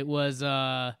 It was,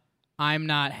 I'm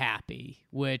not happy,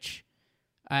 which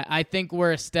I think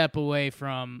we're a step away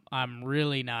from I'm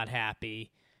really not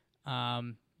happy.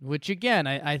 Which, again,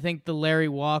 I think the Larry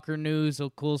Walker news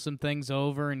will cool some things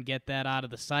over and get that out of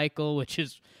the cycle, which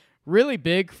is really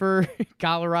big for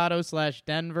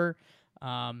Colorado/Denver.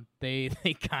 They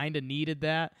kind of needed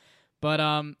that. But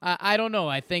I don't know.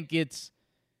 I think it's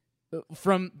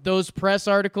from those press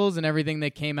articles and everything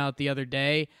that came out the other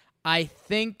day, I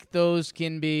think those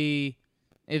can be,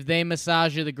 if they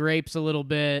massage the grapes a little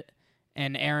bit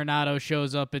and Arenado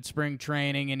shows up at spring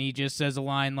training and he just says a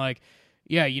line like,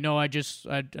 yeah, I just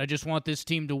want this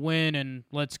team to win and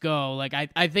let's go. Like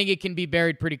I think it can be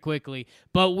buried pretty quickly.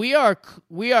 But we are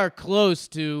close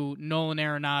to Nolan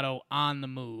Arenado on the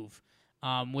move,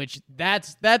 which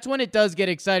that's when it does get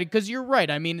exciting because you're right.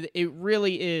 I mean, it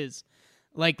really is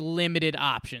like limited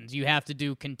options. You have to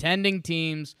do contending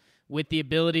teams with the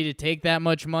ability to take that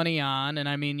much money on, and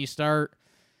I mean, you start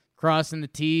crossing the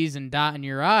T's and dotting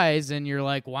your I's, and you're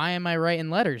like, why am I writing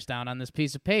letters down on this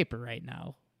piece of paper right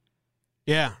now?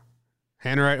 Yeah.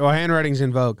 Handwriting's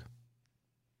in vogue.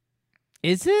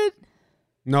 Is it?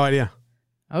 No idea.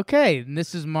 Okay, and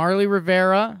this is Marley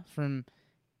Rivera from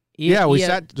we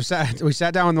sat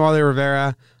down with Marley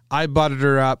Rivera. I buttered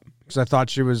her up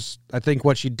because I think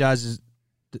what she does is,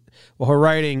 her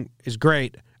writing is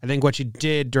great. I think what she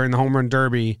did during the Home Run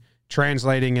Derby,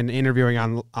 translating and interviewing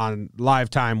on live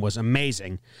time, was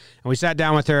amazing. And we sat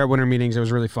down with her at winter meetings. It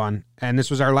was really fun. And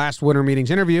this was our last winter meetings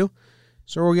interview.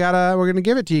 So we're going to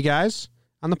give it to you guys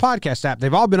on the podcast app.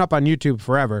 They've all been up on YouTube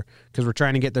forever because we're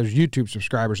trying to get those YouTube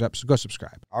subscribers up. So go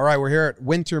subscribe. All right, we're here at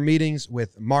winter meetings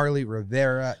with Marley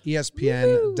Rivera,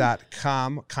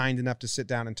 ESPN.com. Kind enough to sit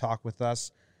down and talk with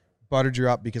us. Buttered you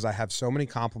up because I have so many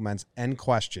compliments and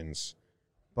questions.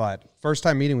 But first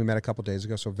time meeting, we met a couple days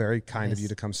ago, so very kind of you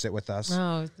to come sit with us.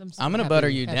 Oh, I'm going to butter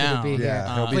you down.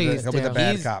 Yeah, he'll be the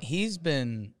bad cop. He's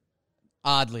been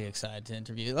oddly excited to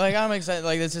interview. Like, I'm excited.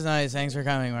 Like, this is nice. Thanks for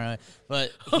coming, Marley.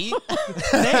 But he...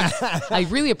 I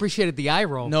really appreciated the eye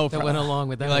roll that went along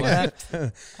with that. Like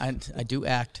that? I do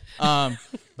act. But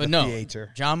no,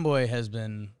 Jomboy has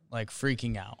been, like,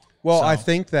 freaking out. Well, I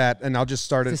think that, and I'll just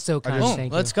start it. So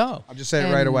kind. Let's go. I'll just say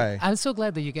it right away. I'm so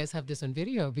glad that you guys have this on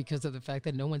video because of the fact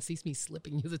that no one sees me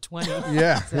slipping you the 20.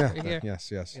 Yeah.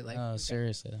 Yes. Like, oh,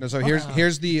 seriously. No, so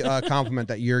here's the compliment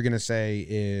that you're going to say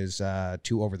is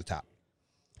too over the top.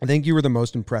 I think you were the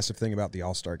most impressive thing about the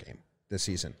All-Star game this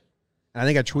season. And I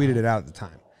think I tweeted it out at the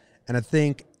time. And I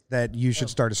think that you should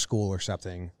start a school or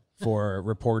something for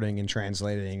reporting and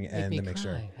translating and the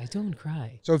mixture. I don't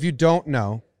cry. So if you don't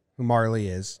know who Marley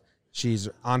is, she's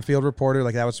on-field reporter.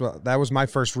 Like that was my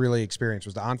first really experience,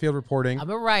 was the on-field reporting.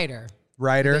 I'm a writer.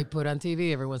 They put on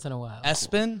TV every once in a while.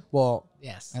 Espin? Well,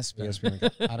 yes.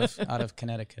 Espin. out of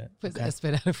Connecticut. Okay.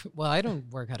 Espin well, I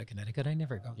don't work out of Connecticut. I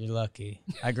never go. You're lucky.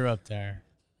 I grew up there.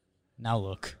 Now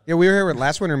look. Yeah, we were here at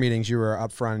last winter meetings. You were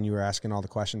up front and you were asking all the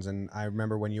questions. And I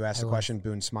remember when you asked the question,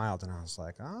 Boone smiled. And I was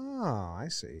like, oh, I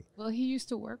see. Well, he used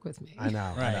to work with me. I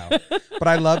know. But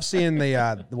I love seeing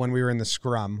the when we were in the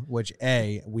scrum, which,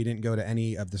 we didn't go to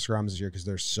any of the scrums this year because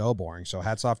they're so boring. So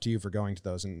hats off to you for going to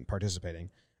those and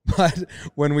participating. But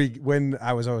when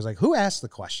I was always like, who asked the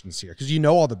questions here? Because you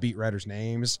know all the beat writers'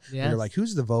 names. Yes. You're like,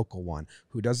 who's the vocal one?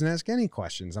 Who doesn't ask any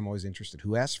questions? I'm always interested.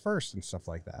 Who asks first and stuff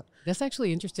like that. That's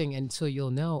actually interesting. And so you'll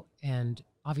know. And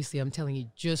obviously, I'm telling you,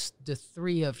 just the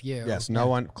three of you. Yes, no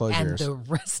one, close yours. And the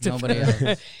rest of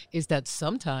it is that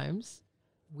sometimes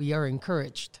we are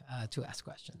encouraged to ask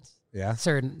questions. Yeah.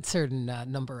 Certain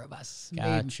number of us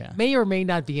Gotcha. may or may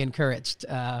not be encouraged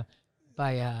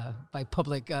by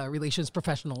public relations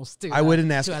professionals. I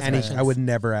wouldn't ask any. Questions. I would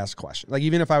never ask questions. Like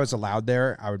even if I was allowed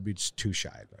there, I would be just too shy.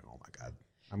 Like, oh my god,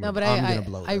 I'm gonna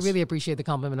blow this. I really appreciate the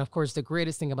compliment. Of course, the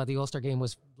greatest thing about the All-Star game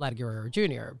was Vlad Guerrero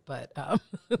Jr. But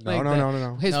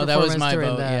no. His that was my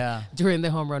during vote. During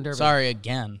the home run derby. Sorry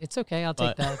again. It's okay. I'll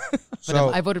take that. But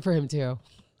I voted for him too.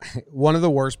 One of the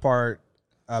worst part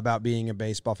about being a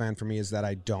baseball fan for me is that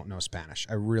I don't know Spanish.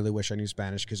 I really wish I knew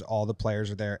Spanish because all the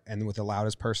players are there and with the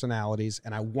loudest personalities,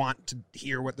 and I want to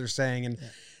hear what they're saying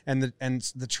and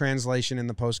the translation in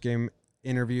the post-game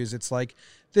interviews. It's like,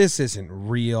 this isn't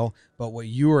real. But what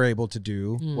you were able to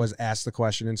do was ask the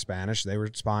question in Spanish. They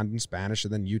respond in Spanish,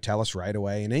 and then you tell us right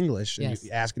away in English. And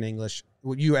you ask in English.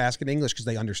 Well, you ask in English because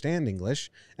they understand English,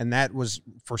 and that was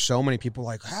for so many people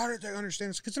like, how did they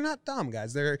understand this? Because they're not dumb,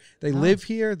 guys. They live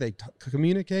here. They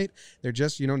communicate. They're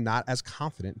just not as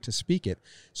confident to speak it.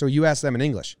 So you ask them in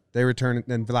English. They return,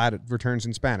 and Vlad returns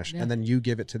in Spanish, and then you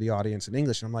give it to the audience in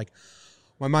English. And I'm like,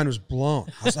 my mind was blown.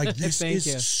 I was like, this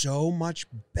is so much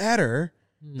better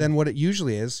than what it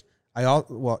usually is.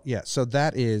 So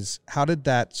that is, how did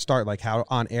that start? Like, how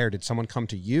on air did someone come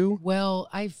to you? Well,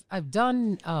 I've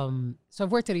done so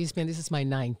I've worked at ESPN. This is my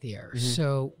 9th year.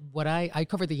 So what I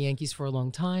covered the Yankees for a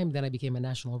long time. Then I became a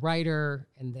national writer,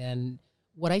 and then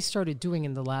what I started doing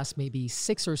in the last maybe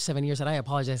 6 or 7 years. And I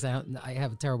apologize, I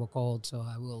have a terrible cold, so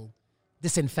I will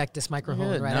disinfect this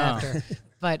microphone after.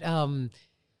 But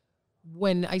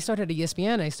when I started at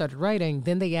ESPN, I started writing.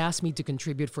 Then they asked me to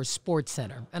contribute for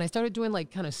SportsCenter, and I started doing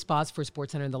like kind of spots for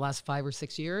SportsCenter in the last 5 or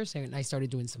 6 years. And I started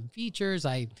doing some features.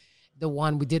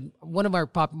 We did one of our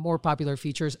more popular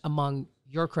features among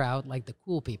your crowd, like the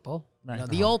cool people. Right.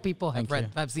 The old people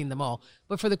I've seen them all,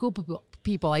 but for the cool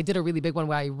people, I did a really big one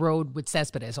where I rode with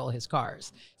Cespedes, all his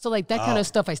cars. So like that kind of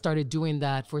stuff, I started doing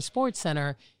that for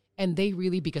SportsCenter. And they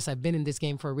really, because I've been in this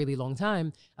game for a really long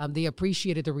time, they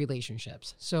appreciated the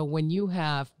relationships. So when you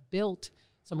have built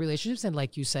some relationships, and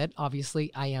like you said,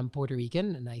 obviously I am Puerto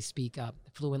Rican and I speak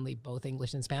fluently both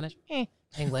English and Spanish.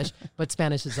 English, but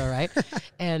Spanish is all right.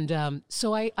 And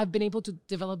so I've been able to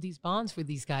develop these bonds with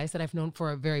these guys that I've known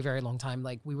for a very, very long time.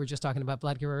 Like we were just talking about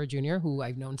Vlad Guerrero Jr., who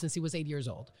I've known since he was 8 years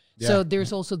old. Yeah. So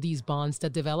there's also these bonds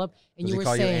that develop. And Does you he were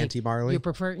call saying you Auntie Marley? You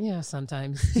prefer,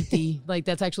 sometimes. Like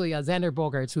that's actually Xander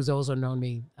Bogaerts, who's also known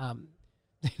me.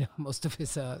 Most of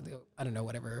his, I don't know,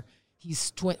 whatever.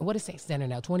 He's what is Xander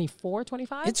now? 24,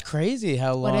 25? It's crazy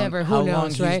how long. Whatever. How Who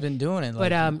knows, long right? he's been doing it.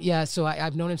 But so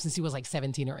I've known him since he was like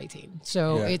 17 or 18.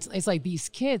 So it's like these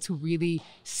kids who really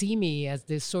see me as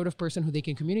this sort of person who they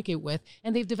can communicate with,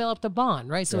 and they've developed a bond,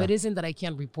 right? So it isn't that I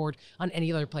can't report on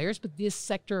any other players, but this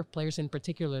sector of players in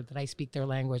particular that I speak their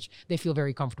language, they feel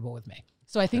very comfortable with me.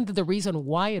 So I think that the reason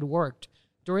why it worked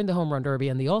during the Home Run Derby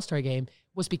and the All-Star Game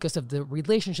was because of the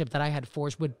relationship that I had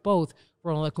forged with both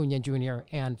Ronald Acuna Jr.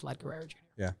 and Vlad Guerrero Jr.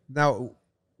 Yeah. Now,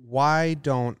 why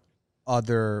don't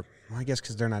I guess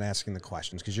because they're not asking the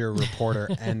questions, because you're a reporter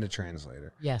and a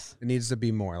translator. Yes. It needs to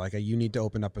be more like you need to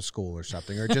open up a school or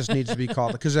something, or it just needs to be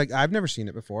called, because I've never seen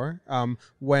it before.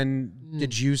 When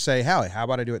did you say, how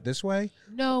about I do it this way?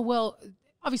 No, well,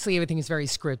 obviously everything is very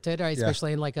scripted, right?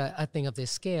 Especially in like a thing of this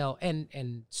scale.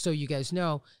 And so you guys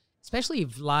know, especially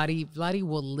Vladdy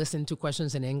will listen to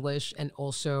questions in English and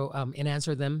also and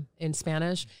answer them in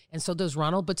Spanish. And so does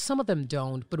Ronald, but some of them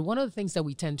don't. But one of the things that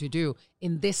we tend to do,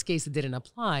 in this case it didn't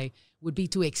apply, would be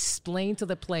to explain to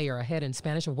the player ahead in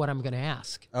Spanish of what I'm going to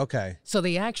ask. Okay. So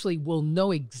they actually will know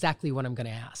exactly what I'm going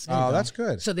to ask. Oh, that's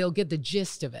good. So they'll get the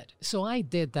gist of it. So I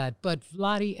did that. But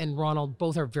Vladdy and Ronald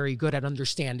both are very good at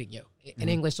understanding you in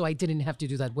English, so I didn't have to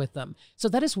do that with them. So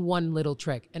that is one little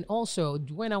trick. And also,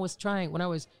 when I was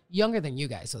younger than you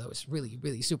guys, so that was really,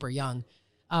 really super young,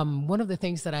 one of the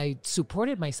things that I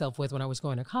supported myself with when I was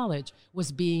going to college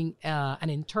was being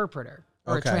an interpreter.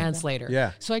 Or a translator.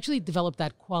 Yeah. So I actually developed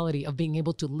that quality of being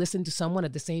able to listen to someone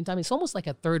at the same time. It's almost like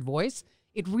a third voice.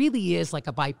 It really is like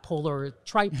a tripolar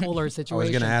situation. I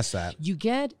was going to ask that. You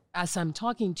get, as I'm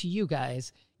talking to you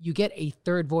guys, you get a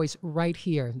third voice right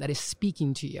here that is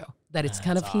speaking to you. That it's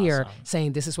kind of here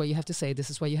saying, this is what you have to say, this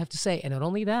is what you have to say. And not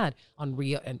only that,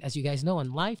 and as you guys know,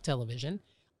 on live television,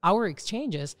 our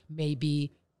exchanges may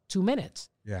be 2 minutes.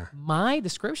 Yeah. My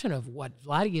description of what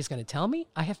Vladdy is going to tell me,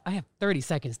 I have 30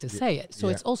 seconds to say it. So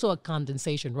it's also a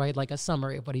condensation, right? Like a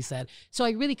summary of what he said. So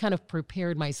I really kind of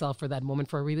prepared myself for that moment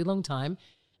for a really long time.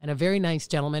 And a very nice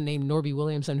gentleman named Norby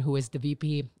Williamson, who is the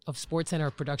VP of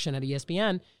SportsCenter production at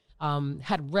ESPN,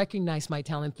 had recognized my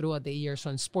talent throughout the years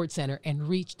on SportsCenter and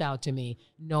reached out to me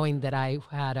knowing that I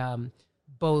had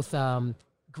both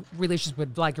relations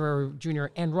with Vlad Guerrero Jr.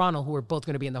 and Ronald, who were both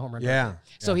going to be in the home run. Yeah.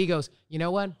 So he goes, you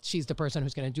know what? She's the person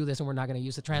who's going to do this, and we're not going to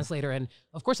use the translator. And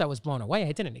of course, I was blown away.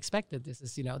 I didn't expect that.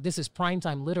 This is prime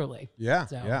time, literally. Yeah.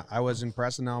 So. Yeah. I was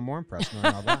impressed, and now I'm more impressed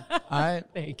knowing all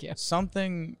that. Thank you.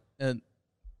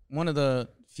 One of the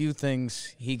few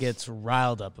things he gets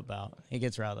riled up about. Are you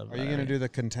going to do the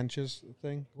contentious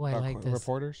thing? Boy, I like this.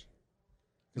 Reporters?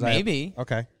 Maybe.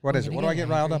 Okay. What is it? What do I get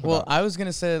riled up about? Well, I was going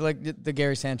to say like the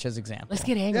Gary Sanchez example. Let's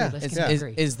get angry. Let's get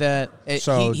angry. Is that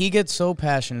he gets so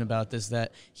passionate about this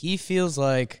that he feels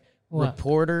like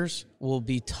reporters will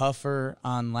be tougher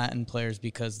on Latin players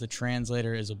because the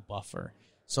translator is a buffer.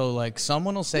 So like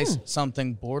someone will say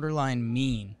something borderline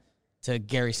mean to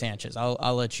Gary Sanchez.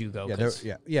 I'll let you go.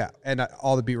 Yeah. And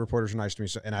all the beat reporters are nice to me,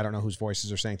 and I don't know whose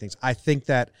voices are saying things. I think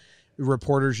that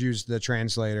reporters use the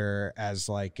translator as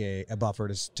like a buffer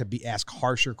to ask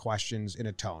harsher questions in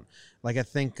a tone. Like I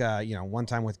think one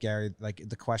time with Gary, like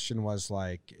the question was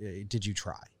like, "Did you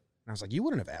try?" And I was like, "You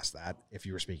wouldn't have asked that if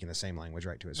you were speaking the same language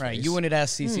right to his face." Right. You wouldn't have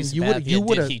asked CC Sabathia,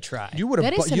 did he try? You would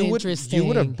have. That is interesting. You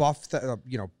would have buffed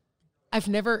I've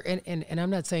never, and I'm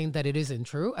not saying that it isn't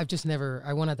true. I've just never,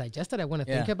 I want to digest it. I want to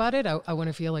think about it. I want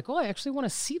to feel like, oh, I actually want to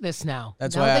see this now.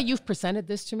 That's now why that you've presented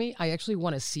this to me, I actually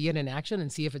want to see it in action and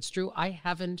see if it's true. I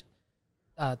haven't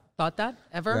thought that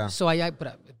ever. Yeah. So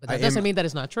but that doesn't mean that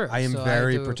it's not true. I am so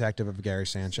very protective of Gary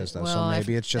Sanchez, though. Well, so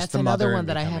maybe it's just that's the mother. another one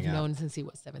that I in me have coming out. known since he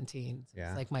was 17. Yeah.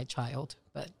 It's like my child.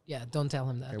 But yeah, don't tell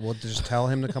him that. Okay, we'll just tell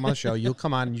him to come on the show. You'll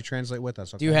come on and you translate with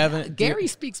us. Okay? Do you have a Gary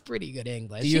speaks pretty good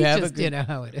English. Do you He have just, a good, you know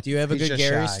how it is. Do you have a He's good just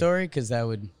Gary shy. story? Because that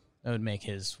would make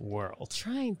his world.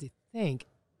 Trying to think.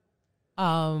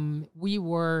 We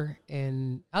were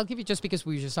in. I'll give you just because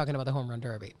we were just talking about the home run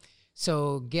derby.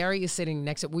 So Gary is sitting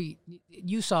next to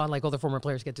you saw like all the former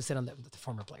players get to sit on the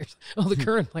former players, all the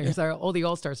current players, all the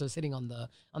all-stars are sitting on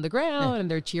the ground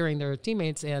and they're cheering their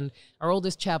teammates. And our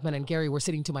oldest Chapman and Gary were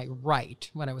sitting to my right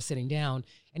when I was sitting down,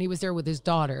 and he was there with his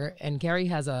daughter. And Gary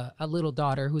has a little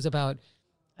daughter who's about,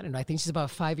 I don't know, I think she's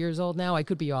about 5 years old now. I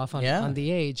could be off on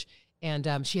the age.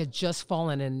 And she had just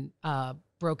fallen and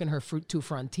broken her two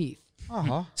front teeth.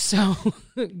 Uh-huh. So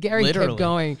Gary Literally. kept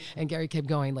going, and Gary kept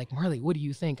going, like, Marley, what do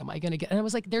you think? Am I going to get? And I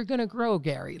was like, they're going to grow,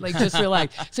 Gary. Like, just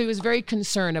relax. So he was very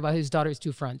concerned about his daughter's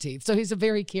two front teeth. So he's a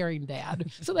very caring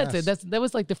dad. So that's it. That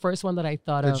was like the first one that I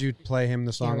thought of. Did you play him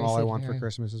the song Gary "All I said Want for Gary.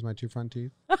 Christmas Is My Two Front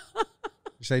Teeth"? You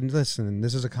say, listen,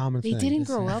 this is a common They thing. didn't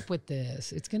grow up with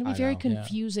this. It's going to be I very know.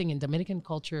 confusing in Dominican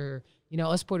culture. You know,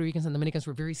 us Puerto Ricans and Dominicans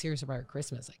were very serious about our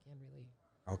Christmas. I can't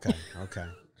really. Okay.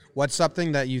 What's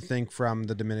something that you think from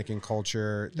the Dominican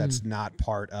culture that's not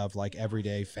part of like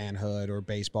everyday fanhood or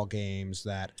baseball games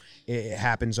that it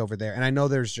happens over there? And I know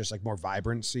there's just like more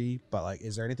vibrancy, but like,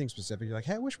 is there anything specific? You're like,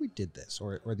 hey, I wish we did this,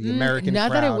 or the American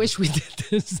Not crowd. that I wish we did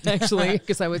this, actually,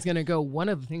 because I was going to go. One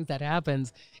of the things that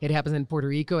happens, it happens in Puerto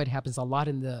Rico. It happens a lot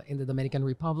in the Dominican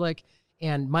Republic.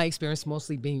 And my experience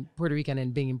mostly being Puerto Rican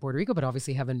and being in Puerto Rico, but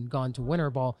obviously having gone to Winter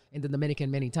Ball in the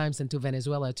Dominican many times and to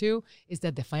Venezuela too, is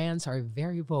that the fans are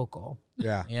very vocal.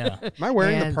 Yeah. Yeah. Am I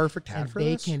wearing And- the perfect hat and for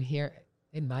they this? can hear.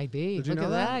 It might be. Did you Look know at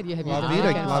that? that. You have La your Vida,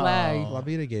 Dominican flag. La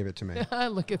Vida gave it to me.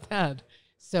 Look at that.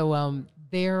 So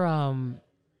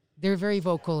they're very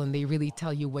vocal and they really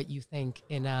tell you what you think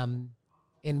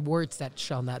in words that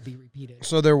shall not be repeated.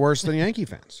 So they're worse than Yankee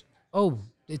fans. Oh,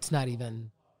 it's not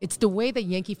even. It's the way that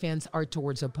Yankee fans are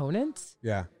towards opponents.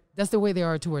 Yeah. That's the way they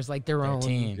are towards like their own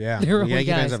team. Yeah. Their The own Yankee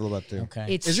guys. fans have a little bit too.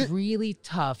 Okay. It's Is it- really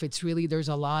tough. It's really, there's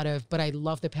a lot of, but I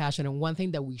love the passion. And one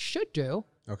thing that we should do,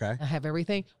 Okay. I have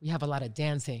everything, we have a lot of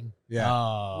dancing. Yeah.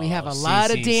 Oh, We have a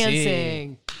lot of CCC.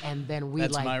 dancing, and then we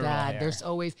That's my like role that. here. There's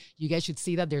always, you guys should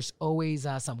see that there's always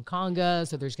some conga,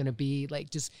 so there's gonna be like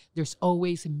there's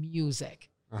always music,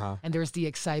 Uh-huh. and there's the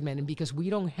excitement, and because we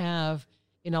don't have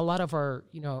in a lot of our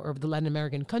or the Latin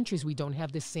American countries, we don't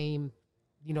have the same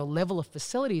level of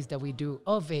facilities that we do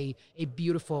of a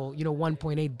beautiful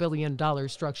 $1.8 billion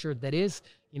structure that is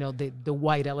the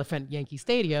White Elephant Yankee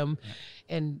Stadium,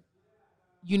 and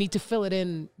you need to fill it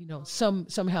in,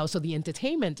 somehow. So the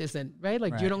entertainment isn't right.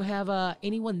 Like you Right. don't have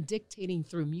anyone dictating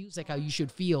through music how you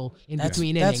should feel in That's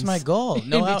between innings. That's my goal. In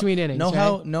between innings, Know right?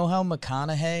 how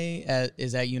McConaughey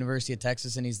is at University of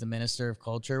Texas and he's the Minister of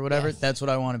Culture or whatever. Yes. That's what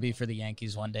I want to be for the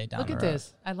Yankees one day down Look the at road.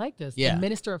 this. I like this. Yeah. The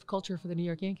Minister of Culture for the New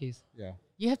York Yankees. Yeah.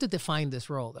 You have to define this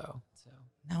role though. So.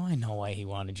 Now I know why he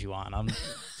wanted you on. I'm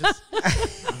just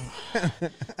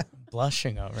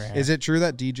blushing over here. Is it true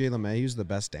that DJ LeMahieu's the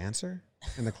best dancer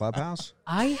in the clubhouse?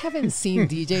 I haven't seen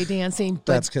DJ dancing, but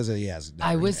That's because he has.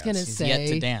 I was gonna He's say, yet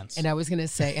to dance. and I was gonna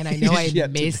say, and I know I He's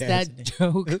yet to missed dance. that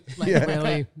joke, like Yeah.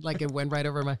 really, like it went right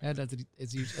over my head as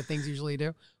things usually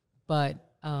do. But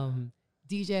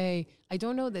DJ, I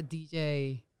don't know that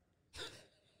DJ.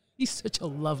 He's such a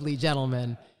lovely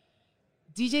gentleman.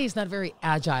 DJ is not very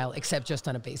agile, except just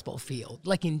on a baseball field.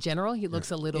 Like in general, he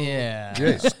looks a little. Yeah.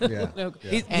 Yes.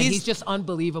 Yeah. He's just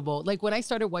unbelievable. Like when I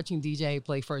started watching DJ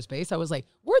play first base, I was like,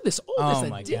 "Where this Oh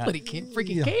my God.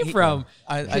 came from?"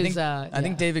 I 'Cause, think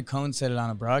yeah. David Cohn said it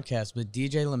on a broadcast, but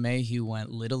DJ LeMahieu went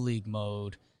little league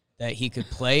mode that he could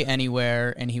play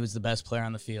anywhere and he was the best player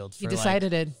on the field for He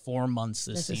decided like it. 4 months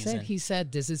this This is season. it. He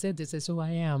said, "This is it. This is who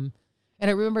I am." And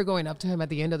I remember going up to him at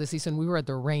the end of the season. We were at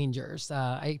the Rangers.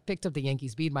 I picked up the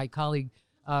Yankees beat. My colleague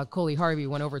Coley Harvey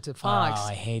went over to Fox. Oh,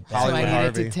 I hate that. so I Hollywood needed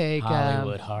Harvey. to take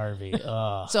Hollywood Harvey.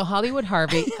 Ugh. So Hollywood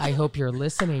Harvey, I hope you're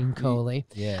listening, Coley.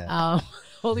 Yeah.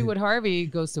 Hollywood Harvey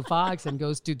goes to Fox and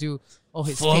goes to do all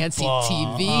his Football. fancy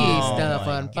TV Oh, stuff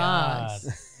my on Fox.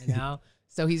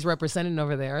 So he's representing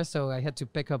over there. So I had to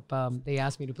pick up. They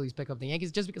asked me to please pick up the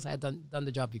Yankees just because I had done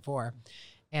the job before.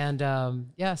 And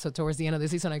so towards the end of the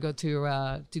season, I go to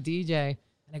DJ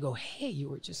and I go, "Hey, you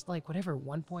were just like whatever,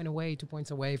 1 point away, 2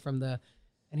 points away from the,"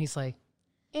 and he's like,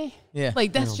 Yeah.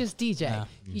 Like, that's just DJ. Yeah.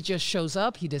 He just shows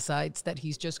up. He decides that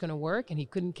he's just going to work, and he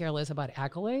couldn't care less about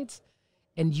accolades.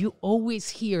 And you always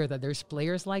hear that there's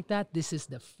players like that. This is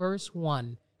the first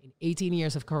one in 18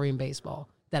 years of Korean baseball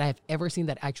that I've ever seen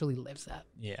that actually lives that.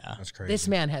 Yeah. That's crazy. This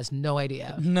man has no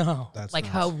idea. No. That's like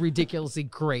nuts. how ridiculously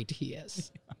great he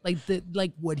is.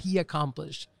 like what he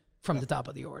accomplished from the top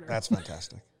of the order. That's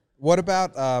fantastic. What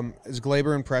about does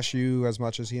Gleyber impress you as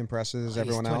much as he impresses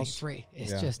everyone else? 23.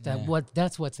 It's just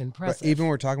that's what's impressive. But even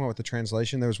we're talking about with the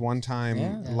translation, there was one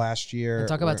time last year. And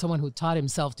talk about someone who taught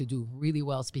himself to do really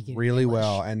well speaking really English.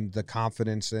 well, and the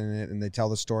confidence in it. And they tell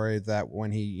the story that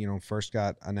when he first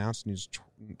got announced, and he was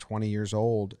 20 years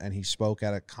old, and he spoke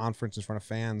at a conference in front of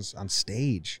fans on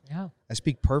stage. Yeah. I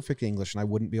speak perfect English, and I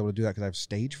wouldn't be able to do that because I have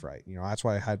stage fright. That's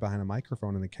why I hide behind a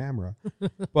microphone and a camera.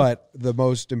 But the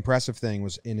most impressive thing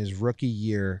was in his rookie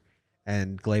year,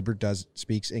 and Gleyber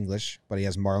speaks English, but he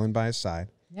has Marlon by his side.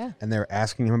 Yeah. And they're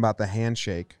asking him about the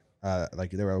handshake.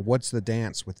 What's the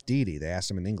dance with Didi? They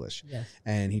asked him in English. Yes.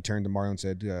 And he turned to Marlon and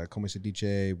said, como se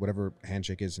dice, whatever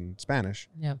handshake is in Spanish.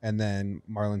 Yeah. And then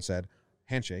Marlon said,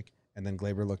 handshake. And then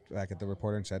Gleyber looked back at the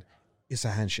reporter and said, it's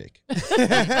a handshake.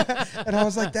 And I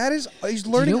was like, he's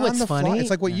learning on the fly. It's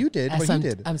like what you did,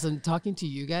 I'm talking to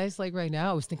you guys like right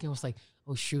now. I was thinking,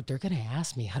 oh shoot, they're going to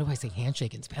ask me, how do I say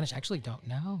handshake in Spanish? I actually don't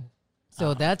know.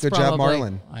 So that's good probably,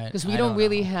 job, Marlon. Because we don't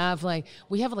really have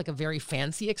we have like a very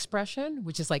fancy expression,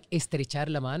 which is like estrechar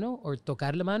la mano or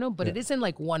tocar la mano, but it isn't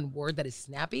like one word that is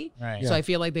snappy. Right. So I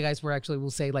feel like the guys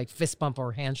will say like fist bump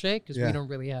or handshake because we don't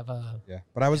really have a. Yeah.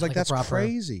 But I was like that's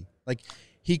crazy. Like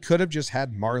he could have just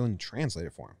had Marlon translate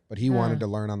it for him, but he wanted to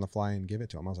learn on the fly and give it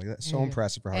to him. I was like, that's so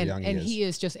impressive for how young he is. And he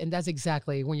is and that's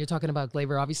exactly when you're talking about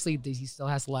Gleyber. Obviously, he still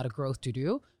has a lot of growth to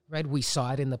do. Right, we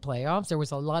saw it in the playoffs. There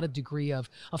was a lot of degree of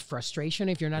frustration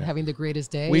if you're not having the greatest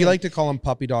day. We like to call him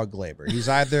Puppy Dog Gleyber. He's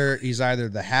either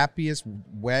the happiest,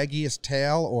 waggiest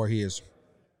tail, or he is.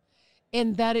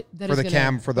 And that for the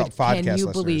podcast. Can you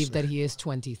listeners. believe that he is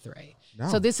 23? No.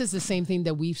 So this is the same thing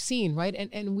that we've seen, right?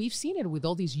 And we've seen it with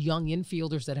all these young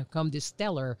infielders that have come to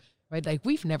stellar. Right, like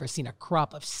we've never seen a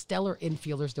crop of stellar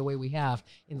infielders the way we have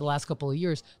in the last couple of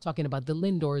years. Talking about the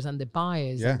Lindors and the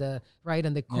Baez and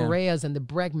the Correas and the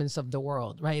Bregmans of the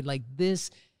world, right? Like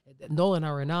this, Nolan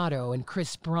Arenado and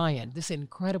Chris Bryant, this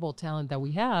incredible talent that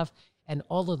we have, and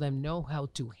all of them know how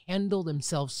to handle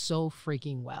themselves so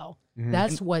freaking well. Mm-hmm.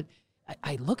 That's what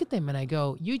I look at them and I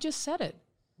go, you just said it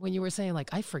when you were saying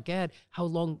like I forget how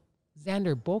long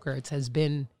Xander Bogaerts has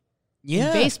been.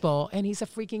 In baseball, and he's a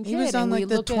freaking kid. He was on like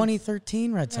the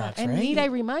 2013 Red Sox, and right? need I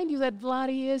remind you that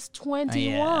Vladdy is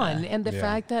 21, and the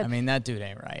fact that that dude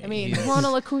ain't right.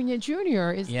 Ronald Acuna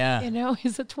Jr. is, he's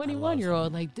a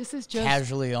 21-year-old. Like this is just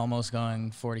casually almost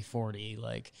going 40-40,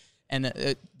 like. And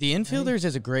the infielders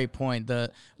is a great point.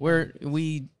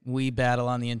 We battle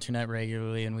on the internet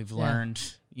regularly, and we've learned,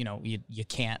 you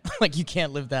can't you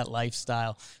can't live that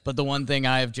lifestyle. But the one thing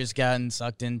I have just gotten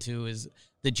sucked into is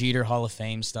the Jeter Hall of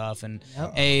Fame stuff and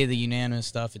the unanimous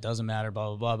stuff. It doesn't matter, blah,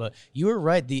 blah, blah. But you were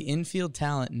right. The infield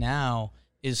talent now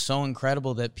is so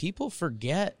incredible that people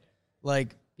forget.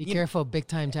 Like, be careful. Big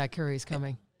time Jack Curry's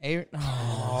coming.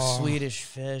 Swedish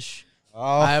fish.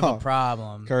 I have a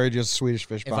problem. Curry just Swedish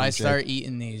fish bomb. If I start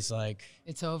eating these, like,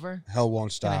 it's over. Hell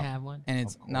won't stop. Can I have one? And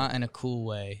it's not in a cool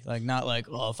way. Like, not like,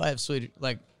 if I have Swedish,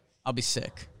 like, I'll be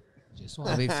sick. Just one.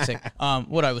 I'll be sick.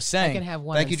 What I was saying. I can have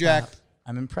one. Thank you, Jack.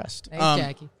 I'm impressed. Thanks,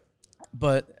 Jackie.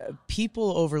 But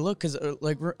people overlook because,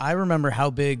 I remember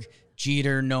how big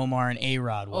Jeter, Nomar, and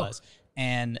A-Rod was.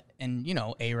 And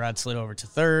A-Rod slid over to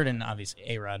third, and obviously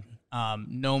A-Rod.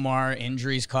 Nomar,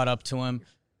 injuries caught up to him.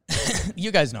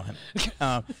 You guys know him.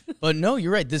 But no,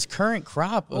 you're right. This current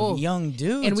crop of young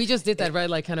dudes. And we just did that, right?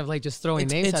 Like, kind of like just throwing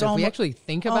names out. If we actually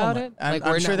think about it.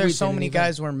 I'm sure there's so many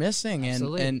guys we're missing.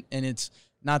 And it's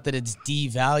not that it's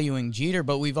devaluing Jeter,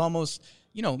 but we've almost...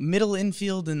 middle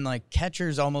infield and like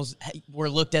catchers almost were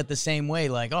looked at the same way.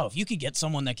 Like, if you could get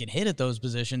someone that can hit at those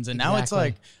positions, and now it's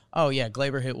like,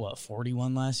 Gleyber hit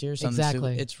 41 last year. Something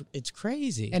exactly. It's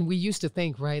crazy. And we used to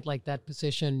think, right, like that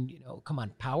position, come on,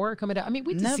 power coming down. I mean,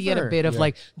 we did see it a bit of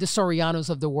like the Sorianos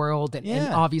of the world,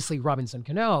 and obviously Robinson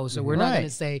Cano. So we're not going to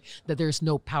say that there's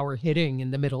no power hitting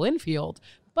in the middle infield,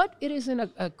 but it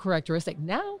isn't a characteristic.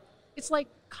 Now it's like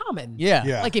common.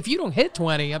 Yeah. Like if you don't hit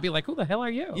 20, I'd be like, who the hell are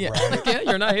you? Yeah. Like,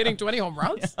 you're not hitting 20 home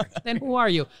runs? Then who are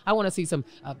you? I want to see some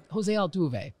Jose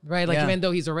Altuve, right? Like even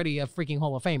though he's already a freaking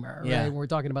Hall of Famer, right? We're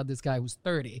talking about this guy who's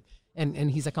 30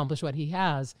 and he's accomplished what he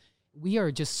has. We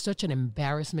are just such an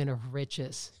embarrassment of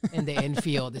riches in the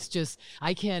infield. It's just,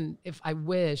 I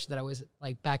wish that I was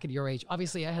like back at your age.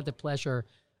 Obviously I had the pleasure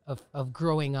of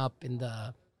growing up in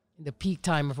the the peak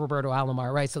time of Roberto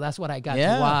Alomar, right? So that's what I got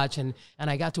to watch, and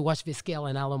I got to watch Vizquel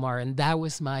and Alomar, and that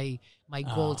was my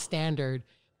gold standard.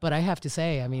 But I have to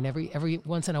say, I mean, every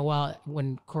once in a while,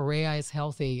 when Correa is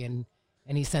healthy and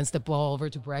he sends the ball over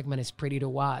to Bregman, it's pretty to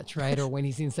watch, right? Or when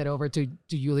he sends it over to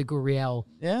Yuli Gurriel,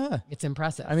 it's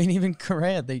impressive. I mean, even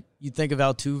Correa, you think of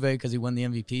Altuve because he won the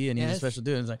MVP and he's a special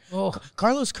dude. It's like,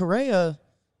 Carlos Correa,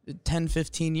 10,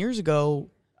 15 years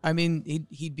ago, I mean,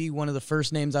 he'd be one of the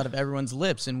first names out of everyone's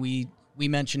lips, and we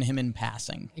mention him in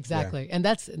passing. Exactly, and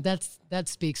that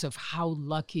speaks of how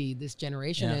lucky this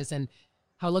generation is, and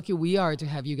how lucky we are to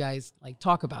have you guys like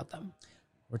talk about them.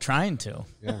 We're trying to.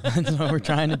 Yeah. That's what we're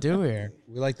trying to do here.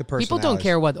 We like the personalities. People don't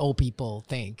care what old people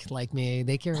think like me.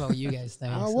 They care what you guys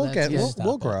think.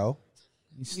 We'll grow.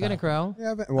 You're gonna grow?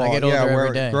 Yeah, I get older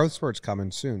every day. Growth spurt's coming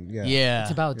soon. Yeah.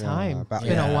 It's about time. It's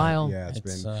been a while. Yeah, it's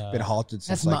been halted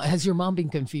since has your mom been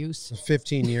confused?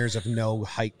 15 years of no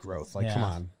height growth. Like, come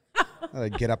on.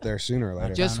 Get up there sooner or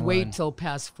later. Just wait till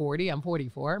past 40. I'm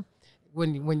 44.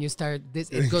 When you start this,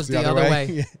 it goes the other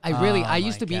way. I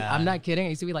used to be, I'm not kidding, I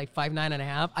used to be like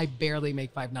 5'9.5". I barely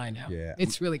make 5'9" now. Yeah.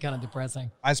 It's really kind of depressing.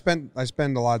 I spend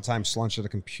a lot of time slunched at a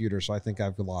computer, so I think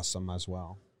I've lost some as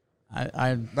well.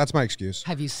 That's my excuse.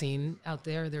 Have you seen out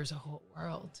there? There's a whole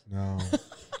world. No.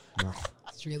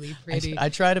 It's really pretty. I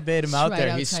try to bait him out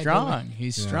there. He's strong.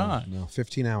 He's strong. No,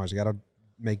 15 hours. I got to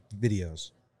make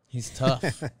videos. He's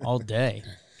tough all day.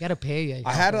 Gotta pay you.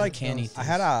 I had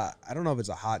I don't know if it's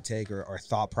a hot take or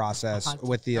thought process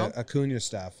with the Acuna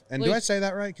stuff. And do I say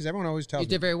that right? Because everyone always tells me. You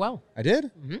did very well. I did?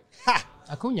 Mm-hmm. Ha!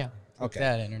 Acuna. Okay.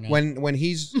 That internet. When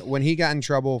he got in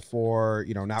trouble for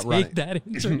not running. Take that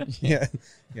internet.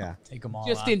 yeah. Take them all.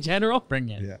 Just out. in general. Bring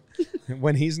it. Yeah.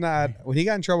 When he got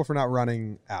in trouble for not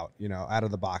running out of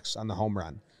the box on the home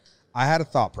run, I had a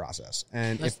thought process,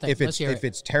 and if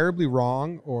it's terribly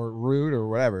wrong or rude or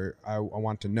whatever, I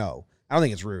want to know. I don't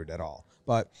think it's rude at all.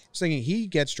 But I was thinking he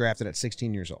gets drafted at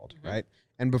 16 years old, right?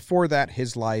 And before that,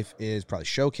 his life is probably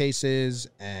showcases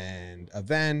and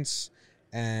events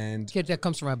and kid that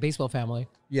comes from a baseball family.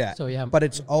 Yeah. So yeah. But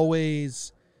it's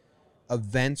always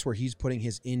events where he's putting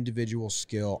his individual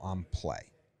skill on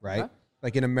play, right? Okay.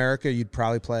 Like in America, you'd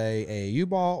probably play AAU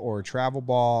ball or travel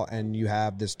ball, and you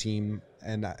have this team,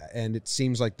 and it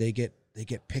seems like they get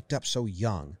picked up so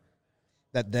young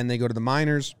that then they go to the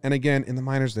minors, and again in the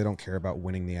minors they don't care about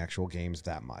winning the actual games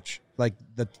that much. Like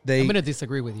I'm going to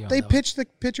disagree with you. They pitch the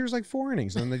pitchers like 4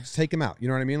 innings, and then they just take them out. You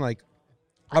know what I mean? Like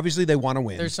obviously they want to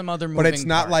win. There's some other moving but it's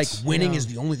not parts. Like winning is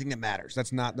the only thing that matters.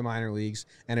 That's not the minor leagues,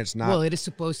 and it's not. Well, it is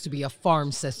supposed to be a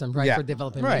farm system, right, for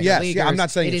developing major yes, leaguers. Yeah, I'm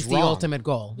not saying it it's is wrong. the ultimate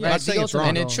goal. Yeah, I'm not saying it's wrong,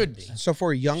 and it should be. So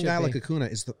for a young guy like Acuna,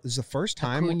 is the first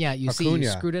time. Acuna, you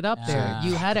screwed it up there.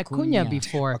 You had Acuna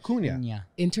before. Acuna.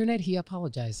 Internet, he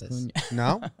apologizes.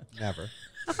 No, never.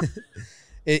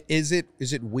 Is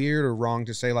it weird or wrong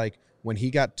to say like when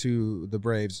he got to the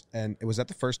Braves and was that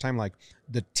the first time like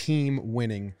the team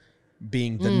winning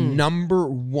being the number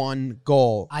one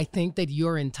goal? I think that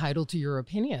you're entitled to your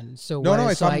opinion. So no,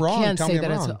 if I'm I wrong, can't tell say me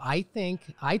that I'm it's. wrong.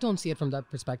 I don't see it from that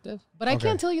perspective, but I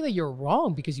can't tell you that you're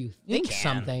wrong because you think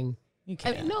something. You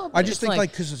can. I just think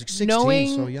like because it's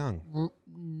 16, so young.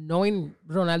 Knowing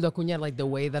Ronaldo Acuna like the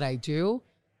way that I do,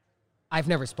 I've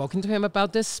never spoken to him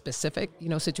about this specific,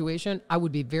 situation. I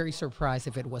would be very surprised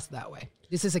if it was that way.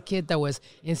 This is a kid that was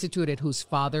instituted, whose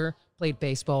father played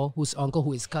baseball, whose uncle,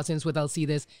 who is cousins with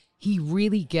Alcides. He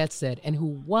really gets it, and who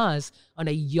was on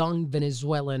a young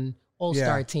Venezuelan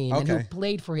all-star team and who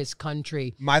played for his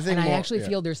country. I actually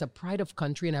feel there's a pride of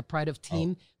country and a pride of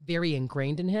team very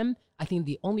ingrained in him. I think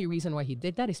the only reason why he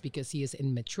did that is because he is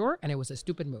immature, and it was a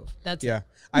stupid move. That's it.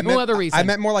 No other reason. I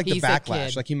meant more like the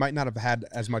backlash. Like he might not have had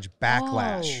as much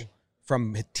backlash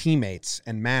from teammates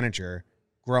and manager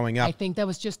growing up. I think that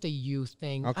was just a youth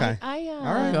thing. Okay. All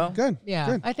right. Good. Yeah.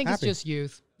 Good. I think it's just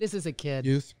youth. This is a kid.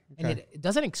 Youth. Okay. And it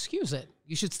doesn't excuse it.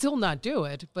 You should still not do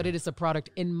it, but it is a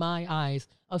product, in my eyes,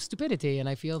 of stupidity. And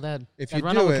I feel that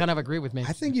Ronald would kind of agree with me.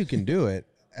 I think you can do it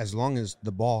as long as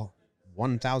the ball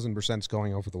 1,000% is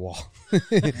going over the wall.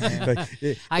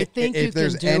 I think if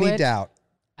there's any doubt.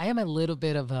 I am a little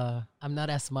bit of I'm not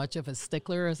as much of a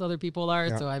stickler as other people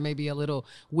are, so I may be a little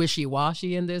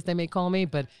wishy-washy in this, they may call me,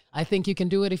 but I think you can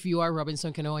do it if you are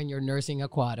Robinson Cano and you're nursing a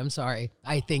quad. I'm sorry.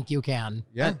 I think you can.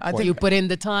 Yeah. I think you put in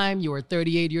the time, you are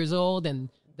 38 years old, and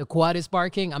the quad is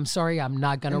barking. I'm sorry, I'm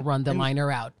not going to run the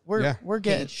liner out. We're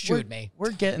getting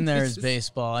We're getting there as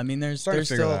baseball. I mean, there's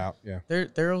still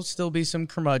there'll still be some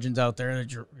curmudgeons out there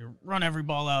that you run every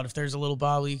ball out. If there's a little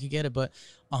bobble, you could get it. But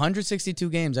 162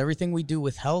 games, everything we do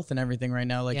with health and everything right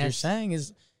now, like you're saying,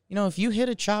 is if you hit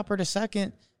a chopper to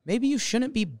second, maybe you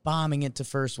shouldn't be bombing it to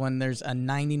first when there's a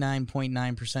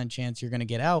 99.9% chance you're going to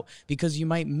get out because you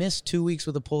might miss 2 weeks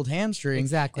with a pulled hamstring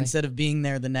instead of being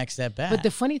there the next at bat. But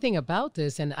the funny thing about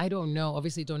this, and I don't know,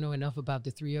 obviously don't know enough about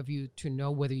the three of you to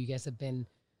know whether you guys have been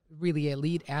really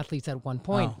elite athletes at one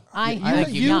point. I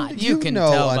have not. You can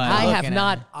tell by I have looking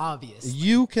not, at it. obviously.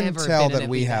 You can tell that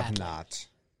we have athlete. not.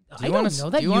 I don't know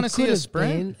that. Do you want to see a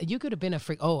sprint? You could have been a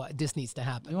freak. Oh, this needs to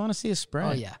happen. You want to see a sprint?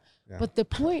 Oh, yeah. But the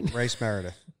point. Race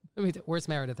Meredith. Where's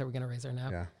Meredith? Are we going to raise her now?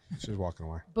 Yeah, she's walking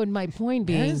away. But my point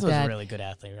being Meredith was that a really good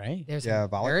athlete, right? there's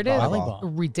volleyball. a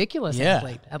ridiculous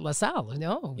athlete at LaSalle.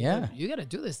 No, you got to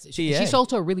do this. She's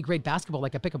also a really great basketball,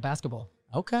 like a pickup basketball.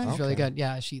 Okay. She's really good.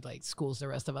 Yeah, she like schools the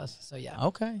rest of us. So yeah.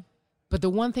 Okay. But the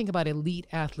one thing about elite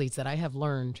athletes that I have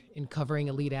learned in covering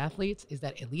elite athletes is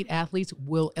that elite athletes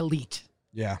will elite.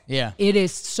 Yeah. Yeah. It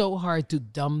is so hard to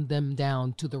dumb them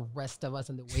down to the rest of us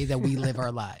and the way that we live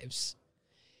our lives.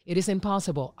 It is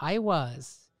impossible. Where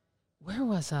was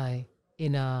I?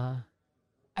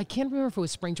 I can't remember if it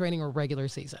was spring training or regular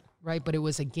season, right? But it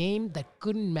was a game that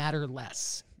couldn't matter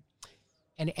less.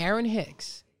 And Aaron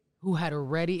Hicks, who had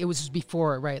already, it was just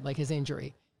before, right, like his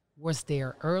injury, was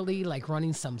there early, like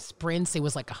running some sprints. It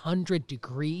was like 100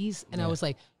 degrees. And I was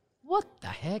like, what the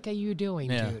heck are you doing,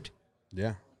 dude?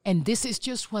 Yeah. And this is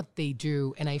just what they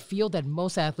do. And I feel that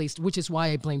most athletes, which is why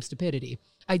I blame stupidity.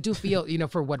 I do feel,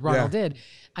 for what Ronald did,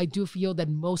 I do feel that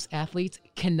most athletes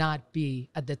cannot be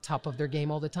at the top of their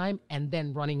game all the time. And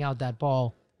then running out that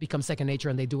ball becomes second nature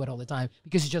and they do it all the time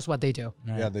because it's just what they do.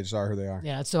 Yeah, they just are who they are.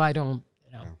 Yeah, so I don't,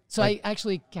 So I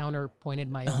actually counterpointed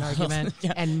my own argument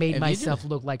and made myself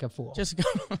look like a fool. Just go.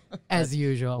 As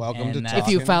usual. Welcome to If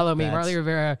you Talking. follow me, Marley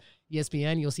Rivera,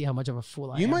 ESPN, you'll see how much of a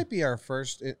fool I am. You might be our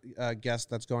first guest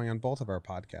that's going on both of our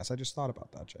podcasts. I just thought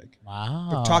about that, Jake. Wow.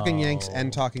 We're talking Yanks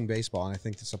and talking baseball, and I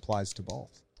think this applies to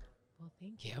both. Well,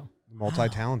 thank you.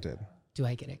 Multi-talented. Do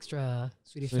I get extra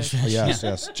Swedish fish? Oh, yes,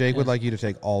 yes. Jake would like you to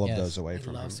take all of Yes. those away I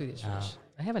from him. love Swedish fish.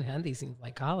 I haven't had these since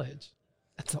like college.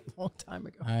 That's a long time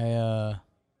ago.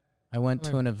 I went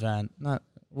to an event.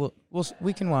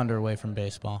 We can wander away from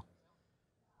baseball.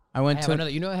 I went to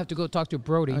I have to go talk to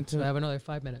Brody. So I have another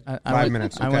 5 minutes. 5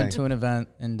 minutes. I okay. went to an event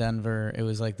in Denver. It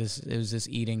was like this. It was this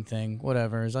eating thing.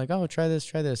 Whatever. It was like, oh, try this.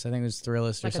 I think it was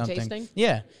Thrillist Like or a something. tasting?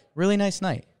 Yeah. Really nice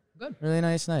night. Good. Really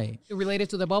nice night. Related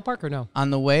to the ballpark or no? On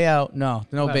the way out, no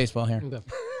Okay. baseball here.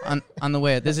 Okay. On the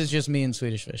way out, this is just me and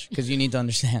Swedish Fish because you need to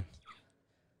understand.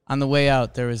 On the way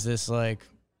out, there was this like,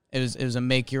 it was a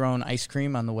make your own ice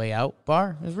cream on the way out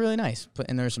bar. It was really nice.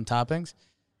 And there were some toppings.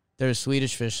 There was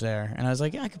Swedish Fish there, and I was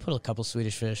like, yeah, I could put a couple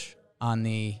Swedish Fish on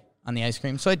the ice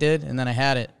cream. So I did, and then I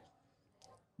had it.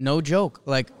 No joke.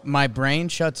 Like my brain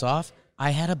shuts off.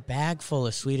 I had a bag full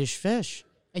of Swedish Fish.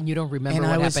 And you don't remember And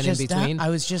what I was happened in just between? I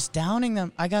was just downing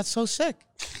them. I got so sick.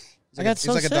 I got so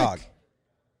He's like sick. a dog.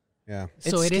 Yeah.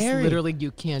 So It's it is scary. literally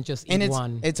you can't just eat And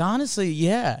one. it's honestly,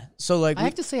 yeah. So like, I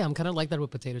have to say I'm kind of like that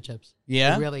with potato chips.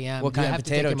 yeah, I really am. What You kind have of to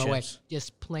take potato them away. chips?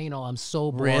 Just plain old. I'm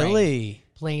so boring. Really?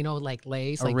 Plain old like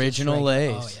Lay's. Like Original just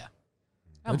Lay's. Oh yeah.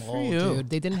 I'm Good for old, you. dude.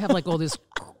 They didn't have like all these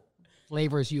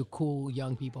flavors you cool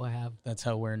young people have. That's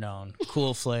how we're known.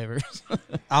 Cool flavors.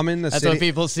 I'm in the That's city. what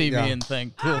people see Yeah. me and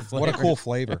think. Cool flavors. What a cool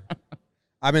flavor.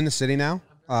 I'm in the city now,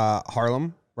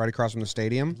 Harlem, right across from the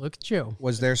stadium. Look at you.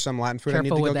 Was there some Latin food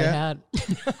Careful I need with to go that get?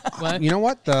 hat. What? You know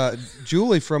what?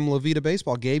 Julie from La Vida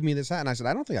Baseball gave me this hat, and I said,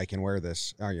 I don't think I can wear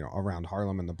this, around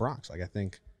Harlem and the Bronx. Like, I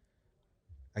think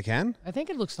I can. I think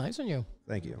it looks nice on you.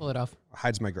 Thank you. Pull it off.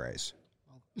 Hides my grays.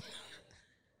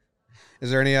 Is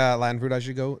there any Latin food I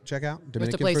should go check out? There's a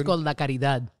Dominican place food? called La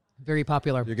Caridad. Very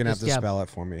popular. You're gonna have to Just, spell it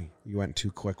for me. You went too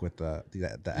quick with the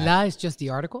La is just the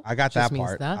article. I got Just that means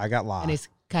part. that. I got la. And it's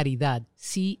Caridad.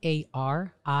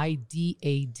 Caridad.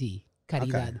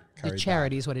 Caridad. The Caridad.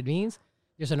 charity is what it means.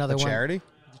 There's another The one. charity?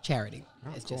 The charity. Oh,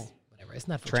 It's cool. just whatever. It's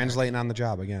not for Translating on the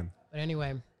job again. charity. But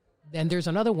anyway, then there's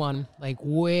another one like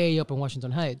way up in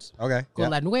Washington Heights Okay. called Yeah.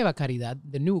 La Nueva Caridad,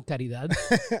 the new Caridad.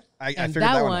 I And figured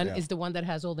that one one out, yeah. is the one that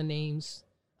has all the names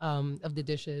of the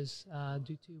dishes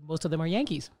due to most of them are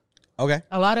Yankees. Okay.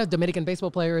 A lot of Dominican baseball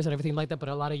players and everything like that, but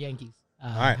a lot of Yankees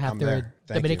right, have I'm their there.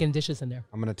 Thank Dominican you. dishes in there.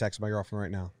 I'm gonna text my girlfriend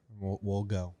right now. We'll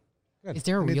go. Good. Is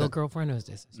there a We need real that. girlfriend or is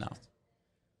this? No,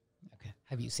 Okay.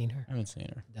 Have you seen her? I haven't seen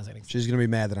her. Doesn't exist. She's gonna be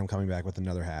mad that I'm coming back with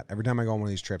another hat. Every time I go on one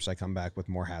of these trips, I come back with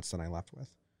more hats than I left with.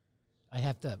 I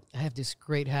have this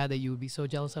great hat that you would be so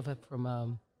jealous of it from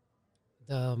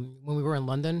when we were in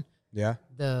London. Yeah.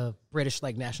 The British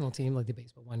like national team, like the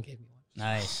baseball one, gave me one.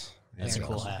 Nice. That's a Very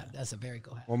cool cool hat. That's a very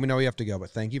cool hat. Well, we know we have to go, but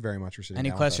thank you very much for sitting Any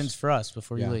down with questions us. for us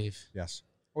before Yeah. you leave? Yes.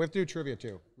 Oh, we have to do trivia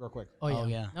too, real quick. Oh yeah. Oh,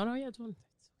 yeah. No, yeah, it's okay.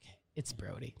 It's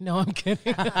Brody. No, I'm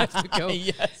kidding. I have to go.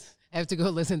 Yes. I have to go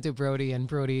listen to Brody, and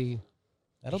Brody,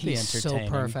 That'll be he's entertaining.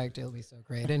 so perfect. It'll be so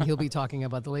great. And he'll be talking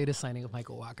about the latest signing of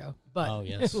Michael Wacko. But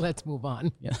let's move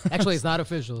on. Yeah. Actually, it's not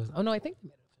official. Oh, no, I think.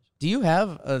 Do you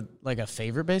have a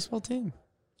favorite baseball team?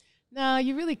 No,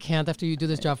 you really can't after you do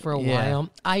this job for a while.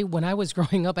 When I was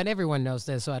growing up, and everyone knows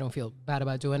this, so I don't feel bad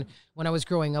about doing it. When I was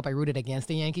growing up, I rooted against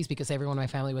the Yankees because everyone in my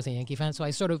family was a Yankee fan. So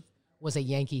I sort of was a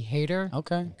Yankee hater.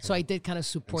 Okay. So I did kind of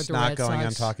support It's the not Red going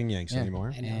Sox. on Talking Yanks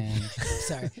anymore. I know.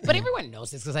 Sorry. But everyone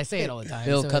knows this because I say it all the time.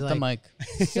 Bill, so cut the mic.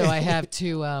 So I have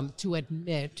to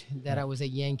admit that I was a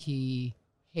Yankee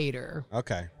hater.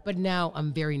 Okay. But now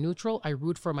I'm very neutral. I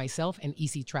root for myself and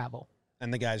easy travel.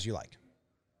 And the guys you like.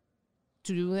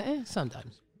 To do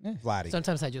sometimes. Vladdy.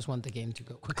 Sometimes I just want the game to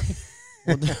go quickly.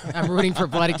 I'm rooting for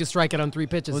Vladdy to strike it on 3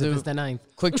 pitches if it's the 9th.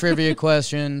 Quick trivia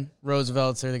question.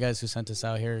 Roosevelt's, they're the guys who sent us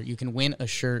out here. You can win a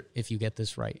shirt if you get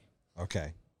this right.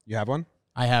 Okay. You have one?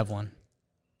 I have one.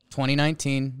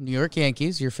 2019 New York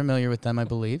Yankees. You're familiar with them, I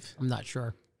believe. I'm not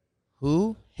sure.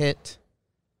 Who hit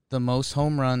the most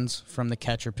home runs from the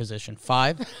catcher position?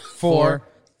 5, 4,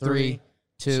 3,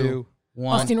 2,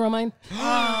 1. Austin Romine? Oh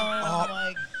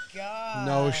my God.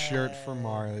 No shirt for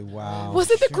Marley. Wow. Was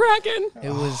it the Kraken? It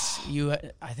was you.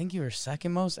 I think you were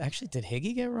second most. Actually, did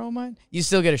Higgy get Romine? You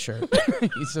still get a shirt.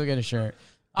 You still get a shirt.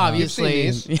 Obviously.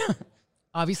 You've seen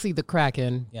Obviously the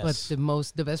Kraken. Yes. But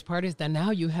the best part is that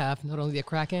now you have not only the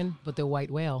Kraken, but the white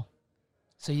whale.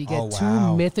 So you get Oh, two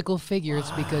wow. mythical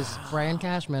figures because Brian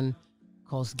Cashman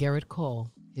calls Garrett Cole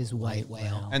his white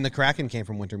whale. And the Kraken came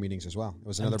from winter meetings as well. It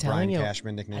was another telling Brian you,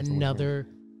 Cashman nickname. from winter Another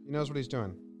meetings. He knows what he's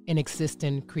doing.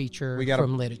 inexistent creature We gotta-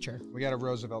 from literature. We got a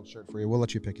Roosevelt shirt for you. We'll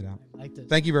let you pick it out. I like this.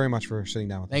 Thank you very much for sitting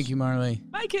down with us. Thank you, Marley.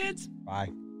 Bye, kids. Bye.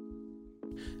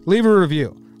 Leave a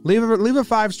review. Leave a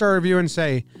 5-star review and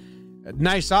say,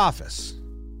 nice office.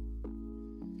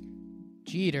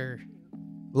 Jeter.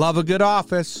 Love a good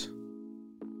office.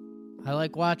 I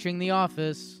like watching The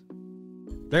Office.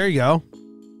 There you go.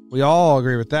 We all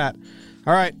agree with that.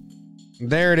 All right.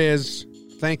 There it is.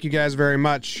 Thank you guys very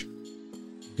much.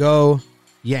 Go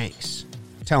Yanks.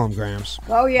 Tell them, Grams.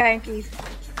 Go Yankees.